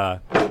we're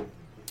not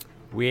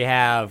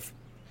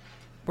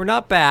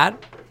bad.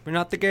 We're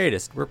not the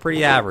greatest. We're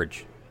pretty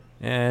average.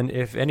 And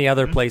if any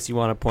other place you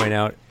want to point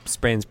out,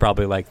 Spain's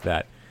probably like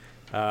that.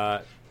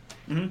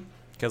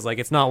 Because like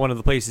it's not one of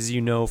the places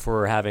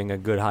for having a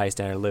good high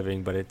standard of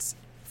living, but it's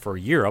for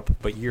Europe.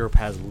 But Europe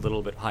has a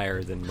little bit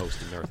higher than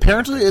most of North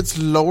Apparently, America. it's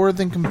lower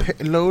than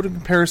low in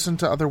comparison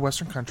to other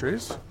Western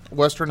countries,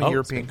 Western and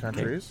European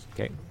countries.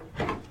 Okay.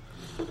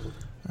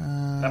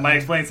 That might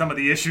explain some of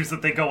the issues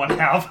that they go and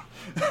have.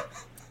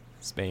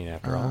 Spain,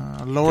 after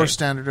all. Lower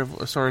standard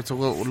of... Sorry, it's a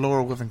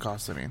lower living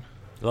cost, I mean.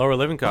 Lower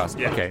living cost,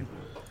 okay.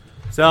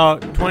 So,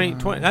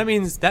 20,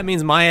 that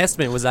means my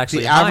estimate was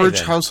actually the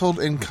average household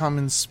income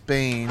in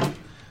Spain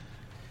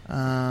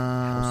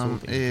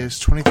is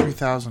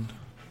 $23,000.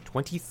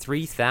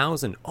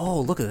 23,000.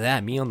 Oh, look at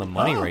that! Me on the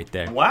money right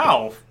there.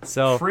 Wow.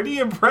 So pretty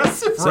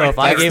impressive. So if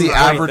I gave the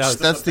average,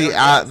 that's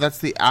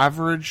the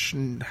average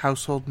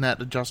household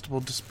net adjustable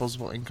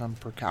disposable income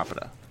per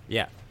capita.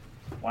 Yeah.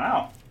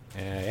 Wow.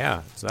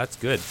 Yeah. So that's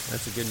good.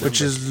 That's a good number.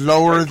 Which is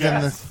lower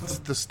than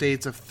the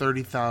states of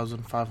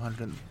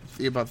 30,500,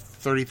 about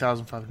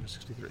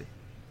 30,563.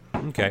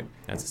 Okay,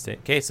 that's a state.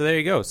 Okay, so there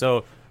you go.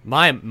 So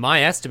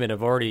my estimate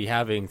of already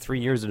having 3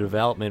 years of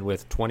development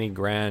with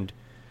 $20,000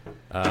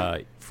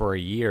 for a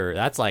year,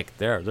 that's like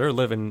they're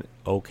living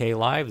okay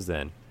lives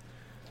then.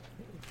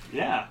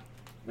 Yeah.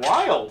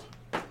 Wild.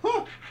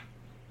 Huh.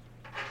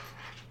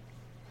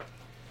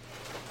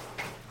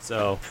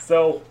 So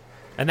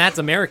and that's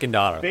American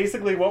dollar.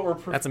 Basically what we're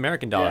that's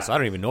American dollar, so I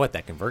don't even know what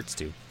that converts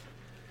to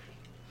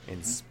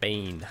in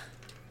Spain.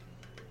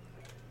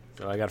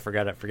 So I gotta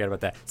forget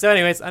about that. So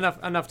anyways,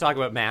 enough talk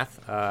about math.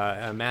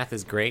 Math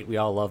is great. We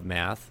all love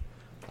math.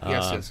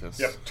 Yes.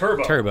 Yep,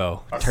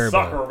 Turbo.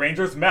 Soccer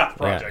Rangers math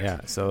project. Yeah.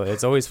 So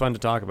it's always fun to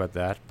talk about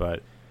that,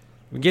 but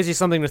it gives you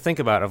something to think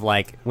about of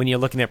like when you're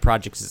looking at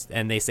projects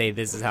and they say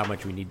this is how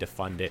much we need to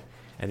fund it,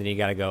 and then you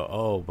gotta go,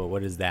 oh, but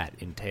what does that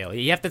entail?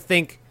 You have to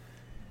think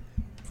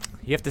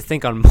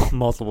on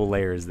multiple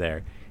layers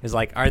there. It's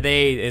like,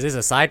 is this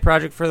a side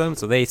project for them?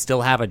 So they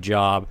still have a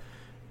job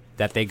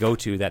that they go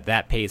to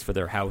that pays for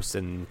their house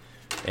and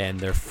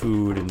their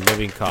food and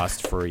living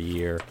costs for a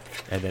year,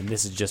 and then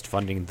this is just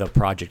funding the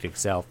project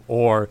itself?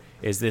 Or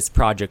is this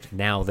project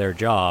now their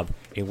job,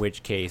 in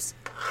which case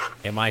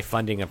am I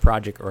funding a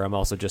project or I'm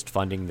also just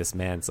funding this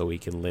man so he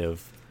can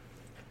live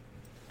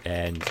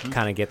and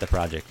kind of get the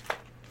project?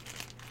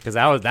 Because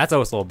that's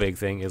also a big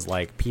thing is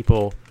like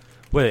people,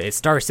 it's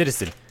Star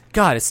Citizen.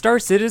 God, is Star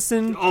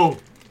Citizen? Oh,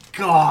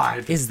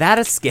 God. Is that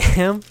a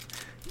scam?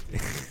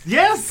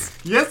 Yes,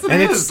 it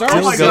and is. Star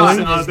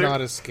Citizen is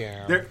not a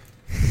scam.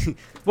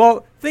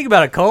 Well, think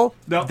about it, Cole.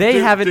 No, they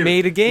haven't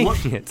made a game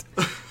yet.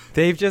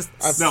 They've just...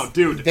 No,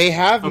 dude. They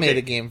have made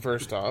a game,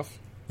 first off.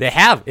 They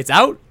have. It's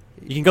out.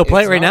 You can go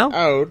play it right now? It's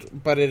not out,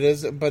 but it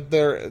is... But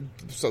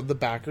so the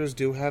backers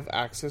do have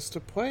access to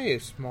play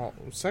small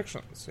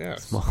sections,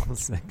 yes. Small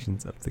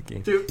sections of the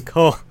game. Dude,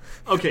 Cole.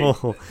 Okay,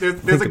 Cole,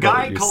 there's a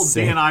guy called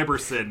Dan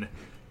Iverson,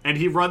 and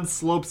he runs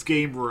Slope's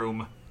Game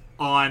Room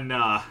on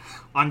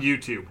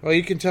YouTube. Well,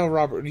 you can tell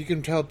Robert... You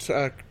can tell...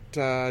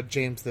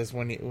 James this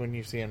when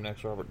you see him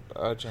next, Robert.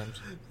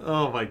 James.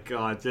 Oh my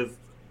God! Just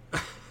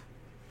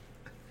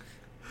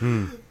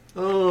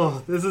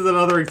oh, this is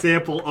another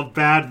example of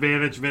bad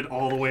management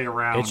all the way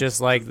around. It's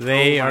just like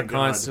they are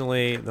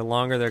constantly, the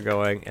longer they're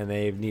going, and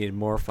they've needed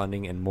more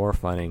funding,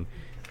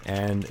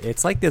 and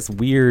it's like this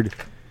weird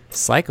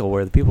cycle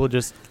where the people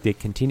they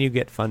continue to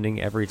get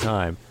funding every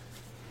time,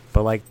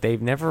 but like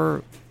they've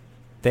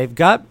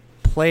got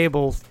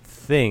playable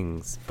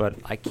things, but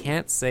I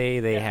can't say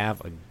they have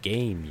a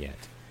game yet.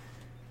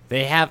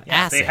 They have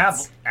assets. They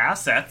have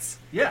assets.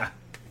 Yeah.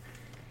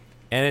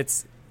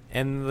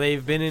 And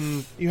they've been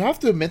in... You have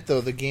to admit,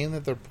 though, the game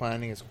that they're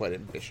planning is quite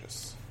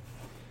ambitious.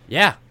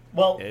 Yeah.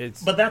 Well,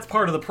 but that's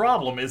part of the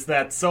problem, is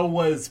that so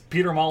was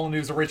Peter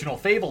Molyneux's original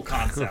Fable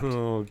concept.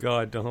 Oh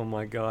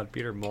my God,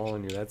 Peter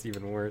Molyneux, that's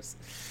even worse.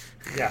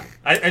 Yeah,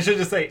 I should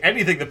just say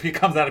anything that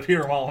comes out of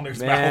Peter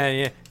Molyneux's mouth.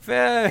 Yeah.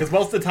 Because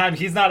most of the time,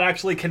 he's not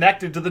actually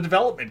connected to the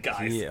development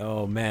guys.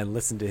 Oh man,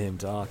 listen to him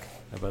talk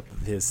about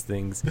his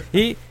things.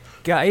 He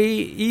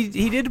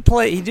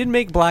did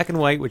make Black and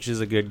White, which is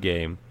a good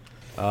game.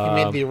 He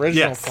made the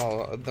original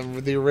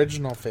the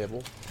original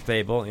Fable.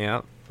 Fable,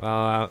 yeah.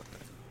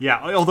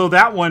 Yeah, although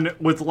that one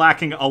was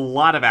lacking a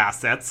lot of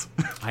assets.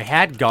 I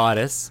had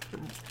Goddess.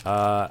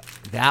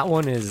 That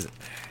one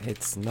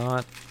it's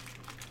not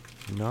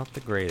the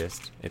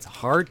greatest. It's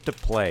hard to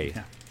play.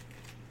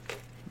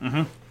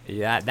 Yeah.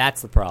 Yeah,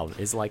 that's the problem.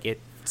 It's like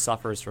it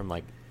suffers from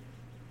like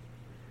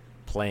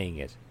playing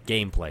it,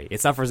 gameplay.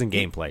 It suffers in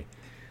gameplay,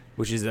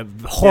 which is a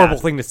horrible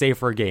thing to say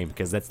for a game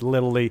because that's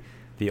literally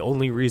the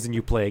only reason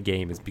you play a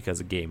game is because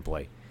of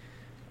gameplay.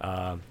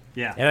 And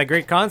a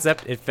great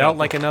concept. It felt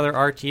like another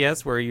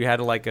RTS where you had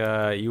like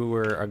you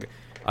were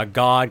a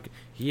god.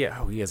 He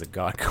has a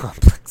god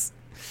complex.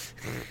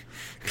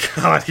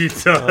 God, he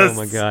does. Oh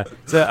my god!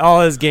 So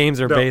all his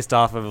games are based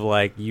off of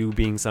like you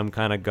being some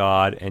kind of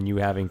god and you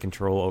having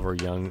control over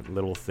young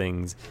little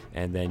things,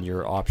 and then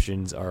your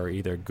options are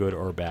either good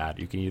or bad.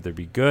 You can either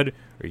be good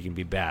or you can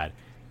be bad,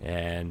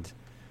 and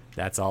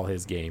that's all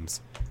his games.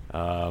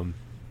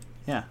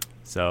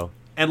 So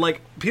and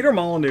like Peter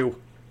Molyneux,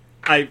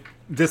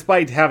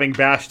 despite having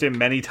bashed him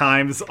many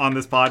times on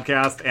this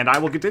podcast, and I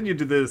will continue to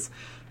do this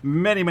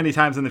many, many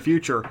times in the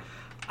future,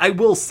 I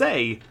will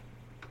say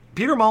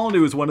Peter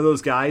Molyneux is one of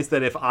those guys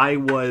that if I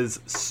was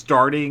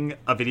starting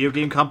a video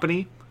game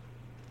company,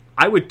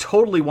 I would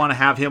totally want to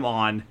have him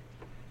on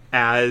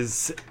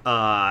as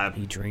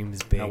he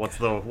dreams big. What's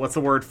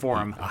the word for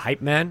him? A hype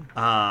man?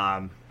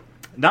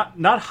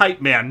 Not hype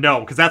man,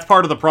 no, because that's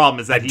part of the problem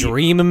is that he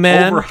dream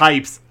man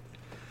overhypes.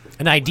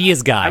 An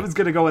ideas guy. I was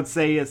gonna go and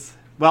say it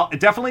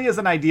definitely is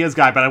an ideas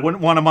guy, but I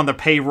wouldn't want him on the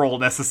payroll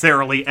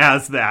necessarily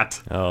as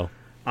that.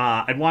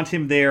 I'd want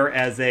him there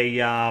as a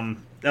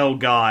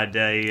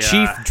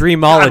chief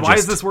dreamologist. God, why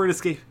is this word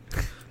escape?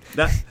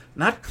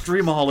 Not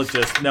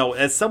dreamologist. No,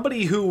 as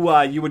somebody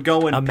who you would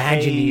go and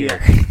Imagineer.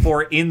 pay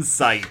for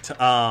insight.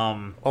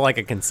 Like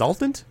a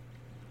consultant?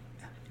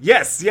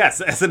 Yes,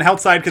 as an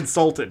outside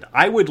consultant.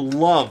 I would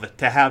love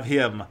to have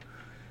him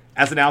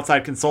as an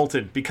outside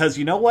consultant because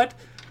you know what?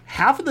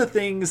 Half of the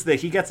things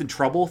that he gets in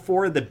trouble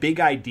for, the big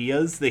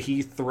ideas that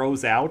he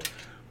throws out,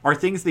 are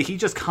things that he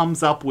just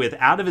comes up with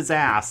out of his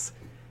ass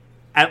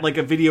at like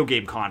a video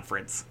game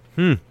conference.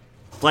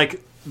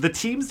 Like, the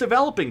teams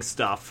developing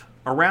stuff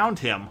around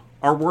him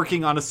are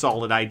working on a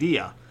solid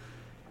idea.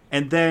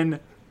 And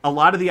then a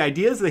lot of the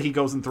ideas that he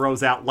goes and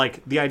throws out,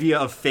 like the idea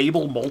of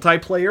Fable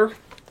multiplayer.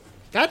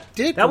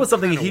 That was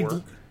something he...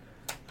 work.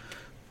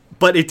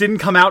 But it didn't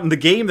come out in the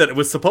game that it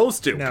was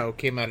supposed to. No, it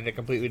came out in a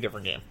completely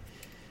different game.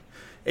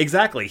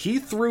 Exactly. He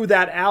threw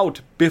that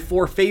out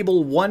before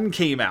Fable 1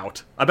 came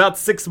out. About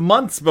 6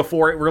 months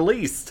before it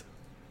released.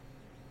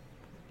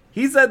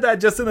 He said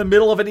that just in the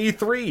middle of an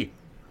E3.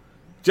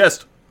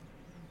 Just,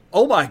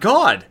 oh my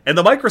god. And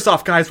the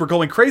Microsoft guys were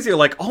going crazy. They're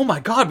like, oh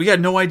my god, we had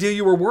no idea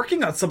you were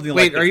working on something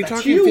like this. Wait, are you That's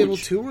talking huge. Fable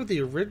 2 or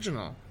the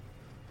original?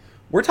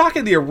 We're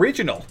talking the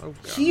original. Oh,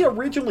 he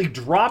originally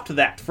dropped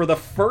that for the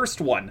first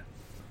one.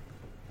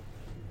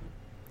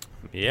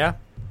 Yeah.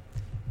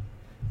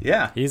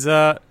 Yeah. He's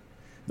I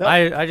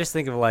just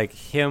think of like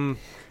him.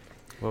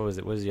 What was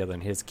it? What was the other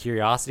one? His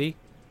Curiosity.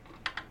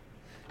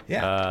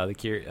 Yeah.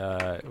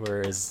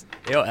 Whereas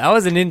I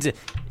wasn't into.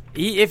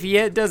 If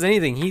he does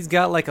anything, he's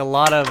got like a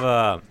lot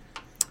of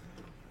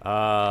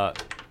oh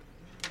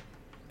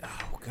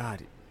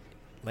god,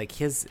 like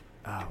his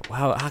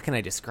how can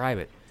I describe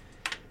it?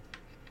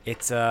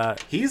 It's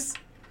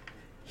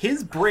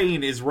his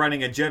brain is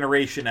running a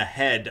generation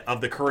ahead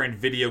of the current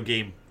video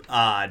game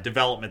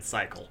development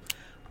cycle.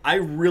 I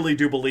really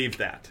do believe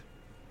that.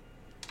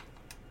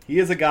 He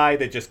is a guy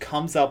that just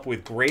comes up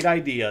with great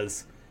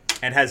ideas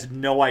and has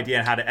no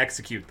idea how to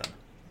execute them.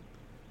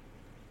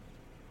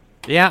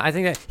 Yeah, I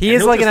think that he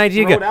is like an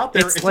idea guy. It out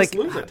there, it's like,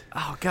 lose it.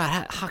 Oh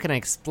god, how can I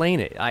explain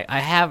it? I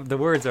have the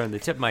words are on the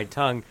tip of my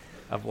tongue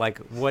of like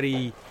what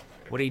he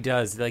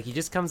does. Like he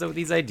just comes up with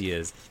these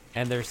ideas,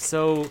 and they're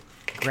so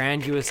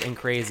grandiose and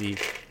crazy,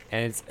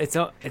 and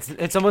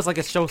it's almost like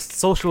a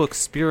social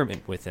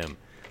experiment with him.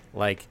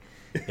 Like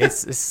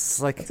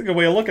it's like that's a good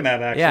way of looking at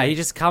it. Actually. Yeah, he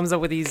just comes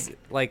up with these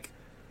like,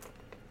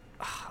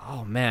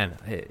 oh man.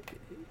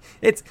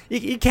 It's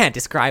you can't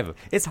describe him.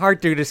 It's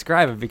hard to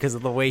describe him because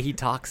of the way he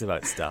talks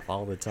about stuff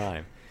all the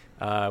time.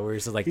 Where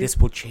he's like, "This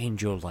will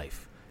change your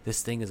life.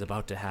 This thing is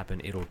about to happen.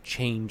 It'll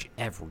change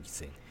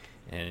everything."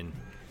 And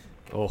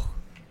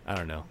I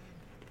don't know.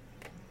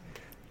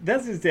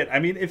 That's just it. I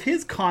mean, if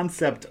his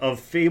concept of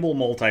Fable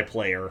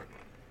multiplayer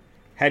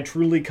had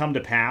truly come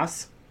to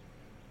pass,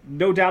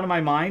 no doubt in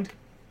my mind,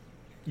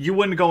 you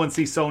wouldn't go and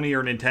see Sony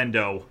or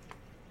Nintendo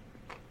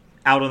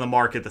out on the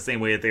market the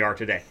same way that they are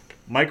today.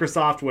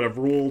 Microsoft would have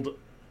ruled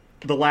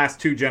the last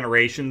 2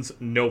 generations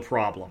no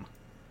problem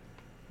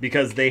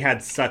because they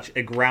had such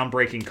a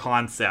groundbreaking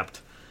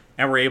concept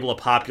and were able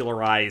to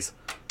popularize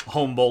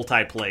home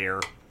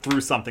multiplayer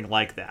through something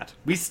like that.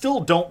 We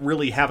still don't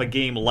really have a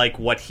game like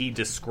what he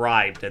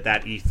described at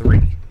that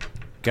E3.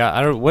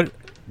 God,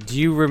 do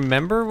you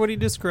remember what he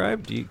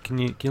described? Can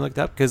you look it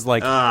up? Because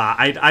like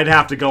I'd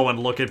have to go and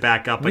look it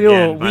back up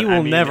again. We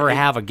will never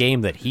have a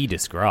game that he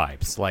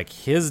describes. Like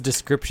his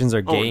descriptions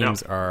of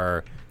games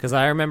are. Because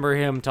I remember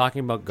him talking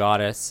about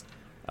Goddess,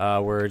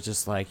 where it's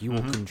just like you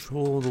will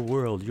control the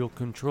world, you'll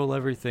control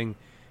everything,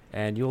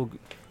 and you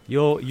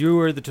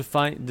are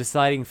the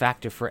deciding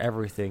factor for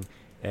everything,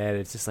 and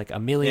it's just like a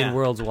million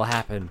worlds will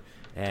happen,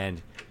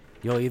 and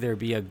you'll either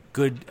be a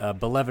good,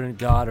 benevolent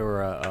god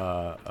or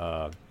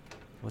a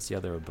what's the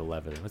other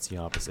benevolent? What's the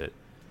opposite?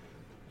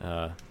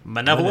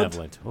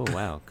 Malevolent. Oh,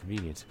 wow.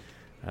 Convenient.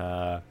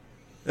 And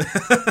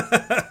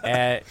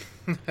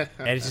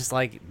it's just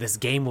like, this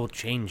game will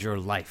change your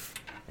life.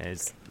 And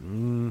it's...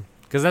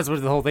 Because that's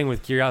what the whole thing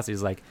with curiosity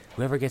is like,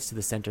 whoever gets to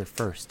the center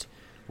first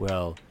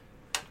will...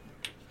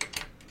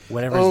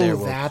 Whatever's there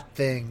will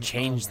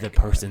change the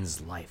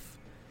person's life.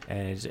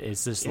 And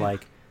it's just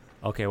like,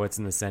 okay, what's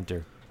in the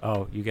center?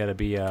 Oh, you got to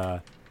be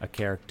a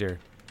character.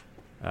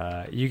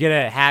 You got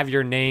to have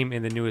your name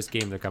in the newest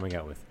game they're coming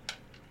out with.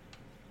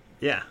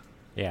 Yeah.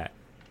 Yeah.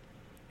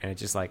 And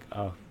it's just like,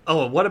 oh.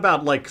 Oh, what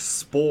about, like,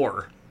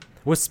 Spore?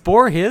 Was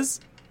Spore his?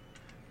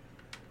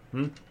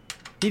 He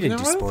didn't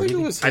do Spore.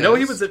 I know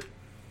he was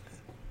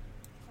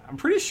I'm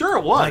pretty sure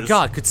it was. My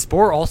God, could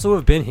Spore also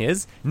have been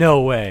his?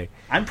 No way.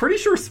 I'm pretty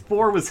sure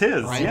Spore was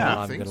his.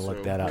 I'm going to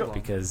look that up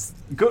because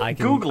I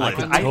can Google it. I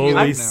can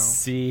totally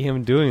see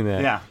him doing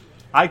that. Yeah.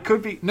 I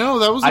could be... No,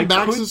 that was a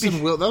Maxis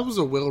and Will... That was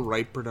a Will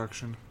Wright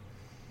production.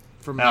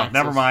 From Maxis.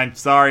 Never mind.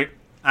 Sorry.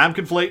 I'm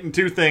conflating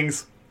two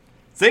things.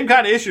 Same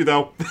kind of issue,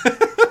 though.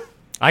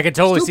 I could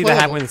totally see that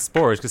happening with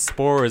Spores, because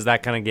Spore is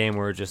that kind of game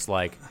where just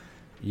like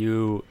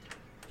you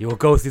will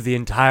go through the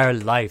entire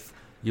life.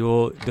 You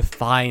will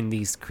define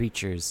these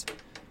creatures.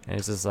 And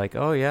it's just like,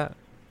 oh yeah.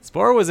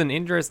 Spore was an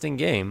interesting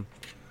game.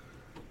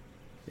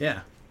 Yeah.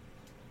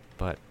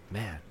 But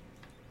man.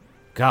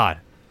 God.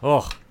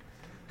 Oh.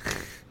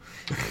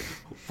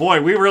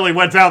 Boy, we really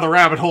went down the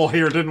rabbit hole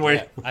here, didn't we?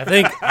 Yeah,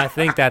 I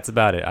think that's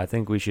about it. I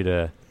think we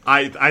should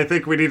I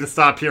think we need to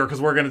stop here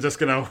because we're gonna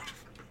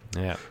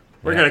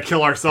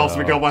kill ourselves if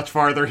we go much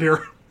farther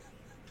here.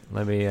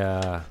 Let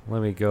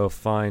me go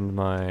find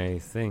my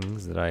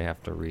things that I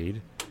have to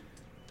read.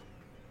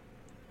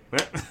 I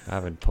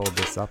haven't pulled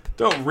this up.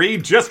 Don't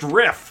read, just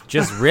riff.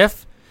 Just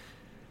riff?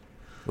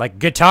 Like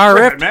guitar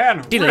riff?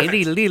 Man.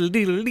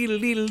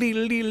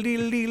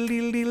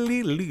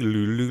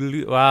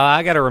 Well,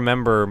 I gotta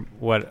remember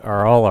what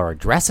all our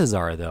addresses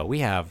are, though. We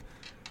have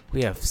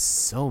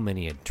so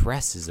many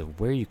addresses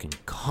of where you can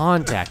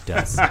contact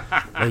us.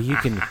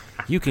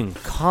 You can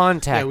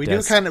contact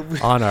us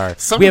on our...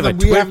 Some of them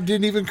we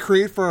didn't even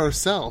create for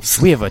ourselves.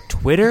 We have a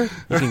Twitter.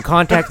 You can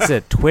contact us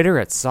at Twitter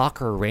at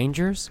Soccer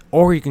Rangers,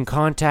 or you can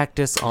contact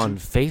us on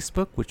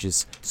Facebook, which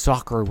is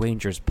Soccer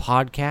Rangers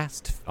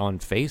Podcast on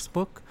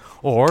Facebook,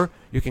 or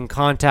you can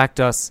contact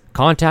us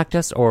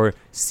or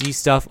see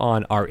stuff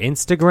on our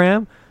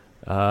Instagram.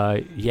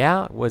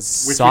 Which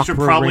Soccer we should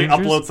probably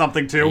Rangers. Upload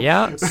something to.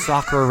 Yeah,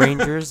 Soccer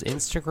Rangers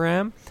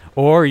Instagram,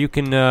 or you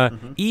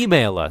can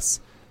email us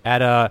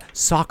at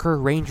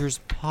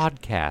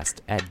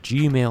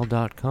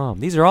soccerrangerspodcast@gmail.com.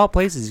 These are all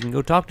places you can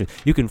go talk to.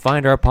 You can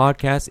find our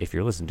podcast if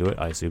you're listening to it.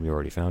 I assume you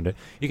already found it.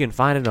 You can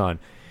find it on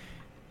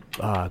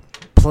Google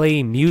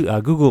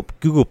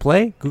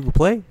Play. Google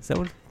Play. Is that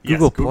what? Yes,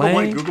 Google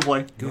Play.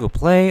 Google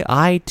Play.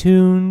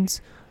 iTunes.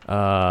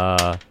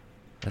 I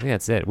think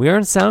that's it. We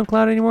aren't on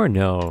SoundCloud anymore?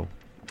 No.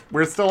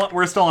 We're still on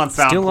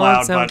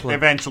SoundCloud, but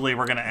eventually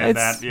we're going to end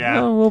that. Yeah.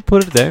 No, we'll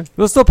put it there.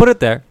 We'll still put it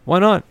there. Why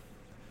not?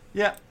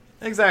 Yeah,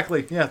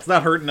 exactly. Yeah, it's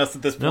not hurting us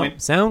at this point. No,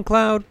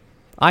 SoundCloud,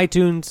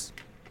 iTunes,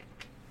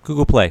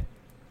 Google Play.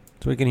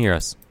 So we can hear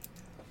us.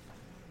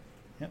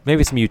 Yep.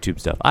 Maybe some YouTube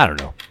stuff. I don't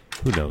know.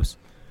 Who knows?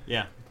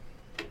 Yeah.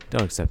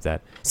 Don't accept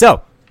that.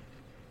 So,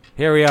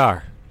 here we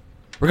are.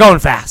 We're going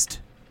fast.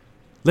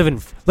 Living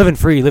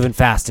free, living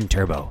fast in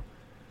turbo.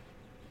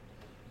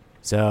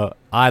 So,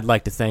 I'd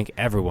like to thank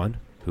everyone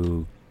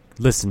who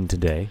listened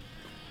today.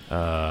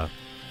 Updating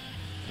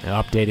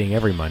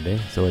every Monday.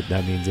 So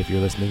that means if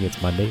you're listening,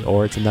 it's Monday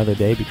or it's another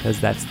day because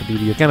that's the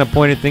beauty. You kind of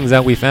pointed things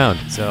out we found.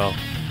 So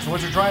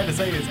what you're trying to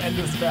say is end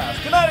this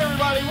fast. Good night,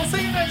 everybody. We'll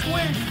see you next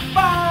week.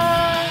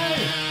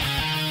 Bye!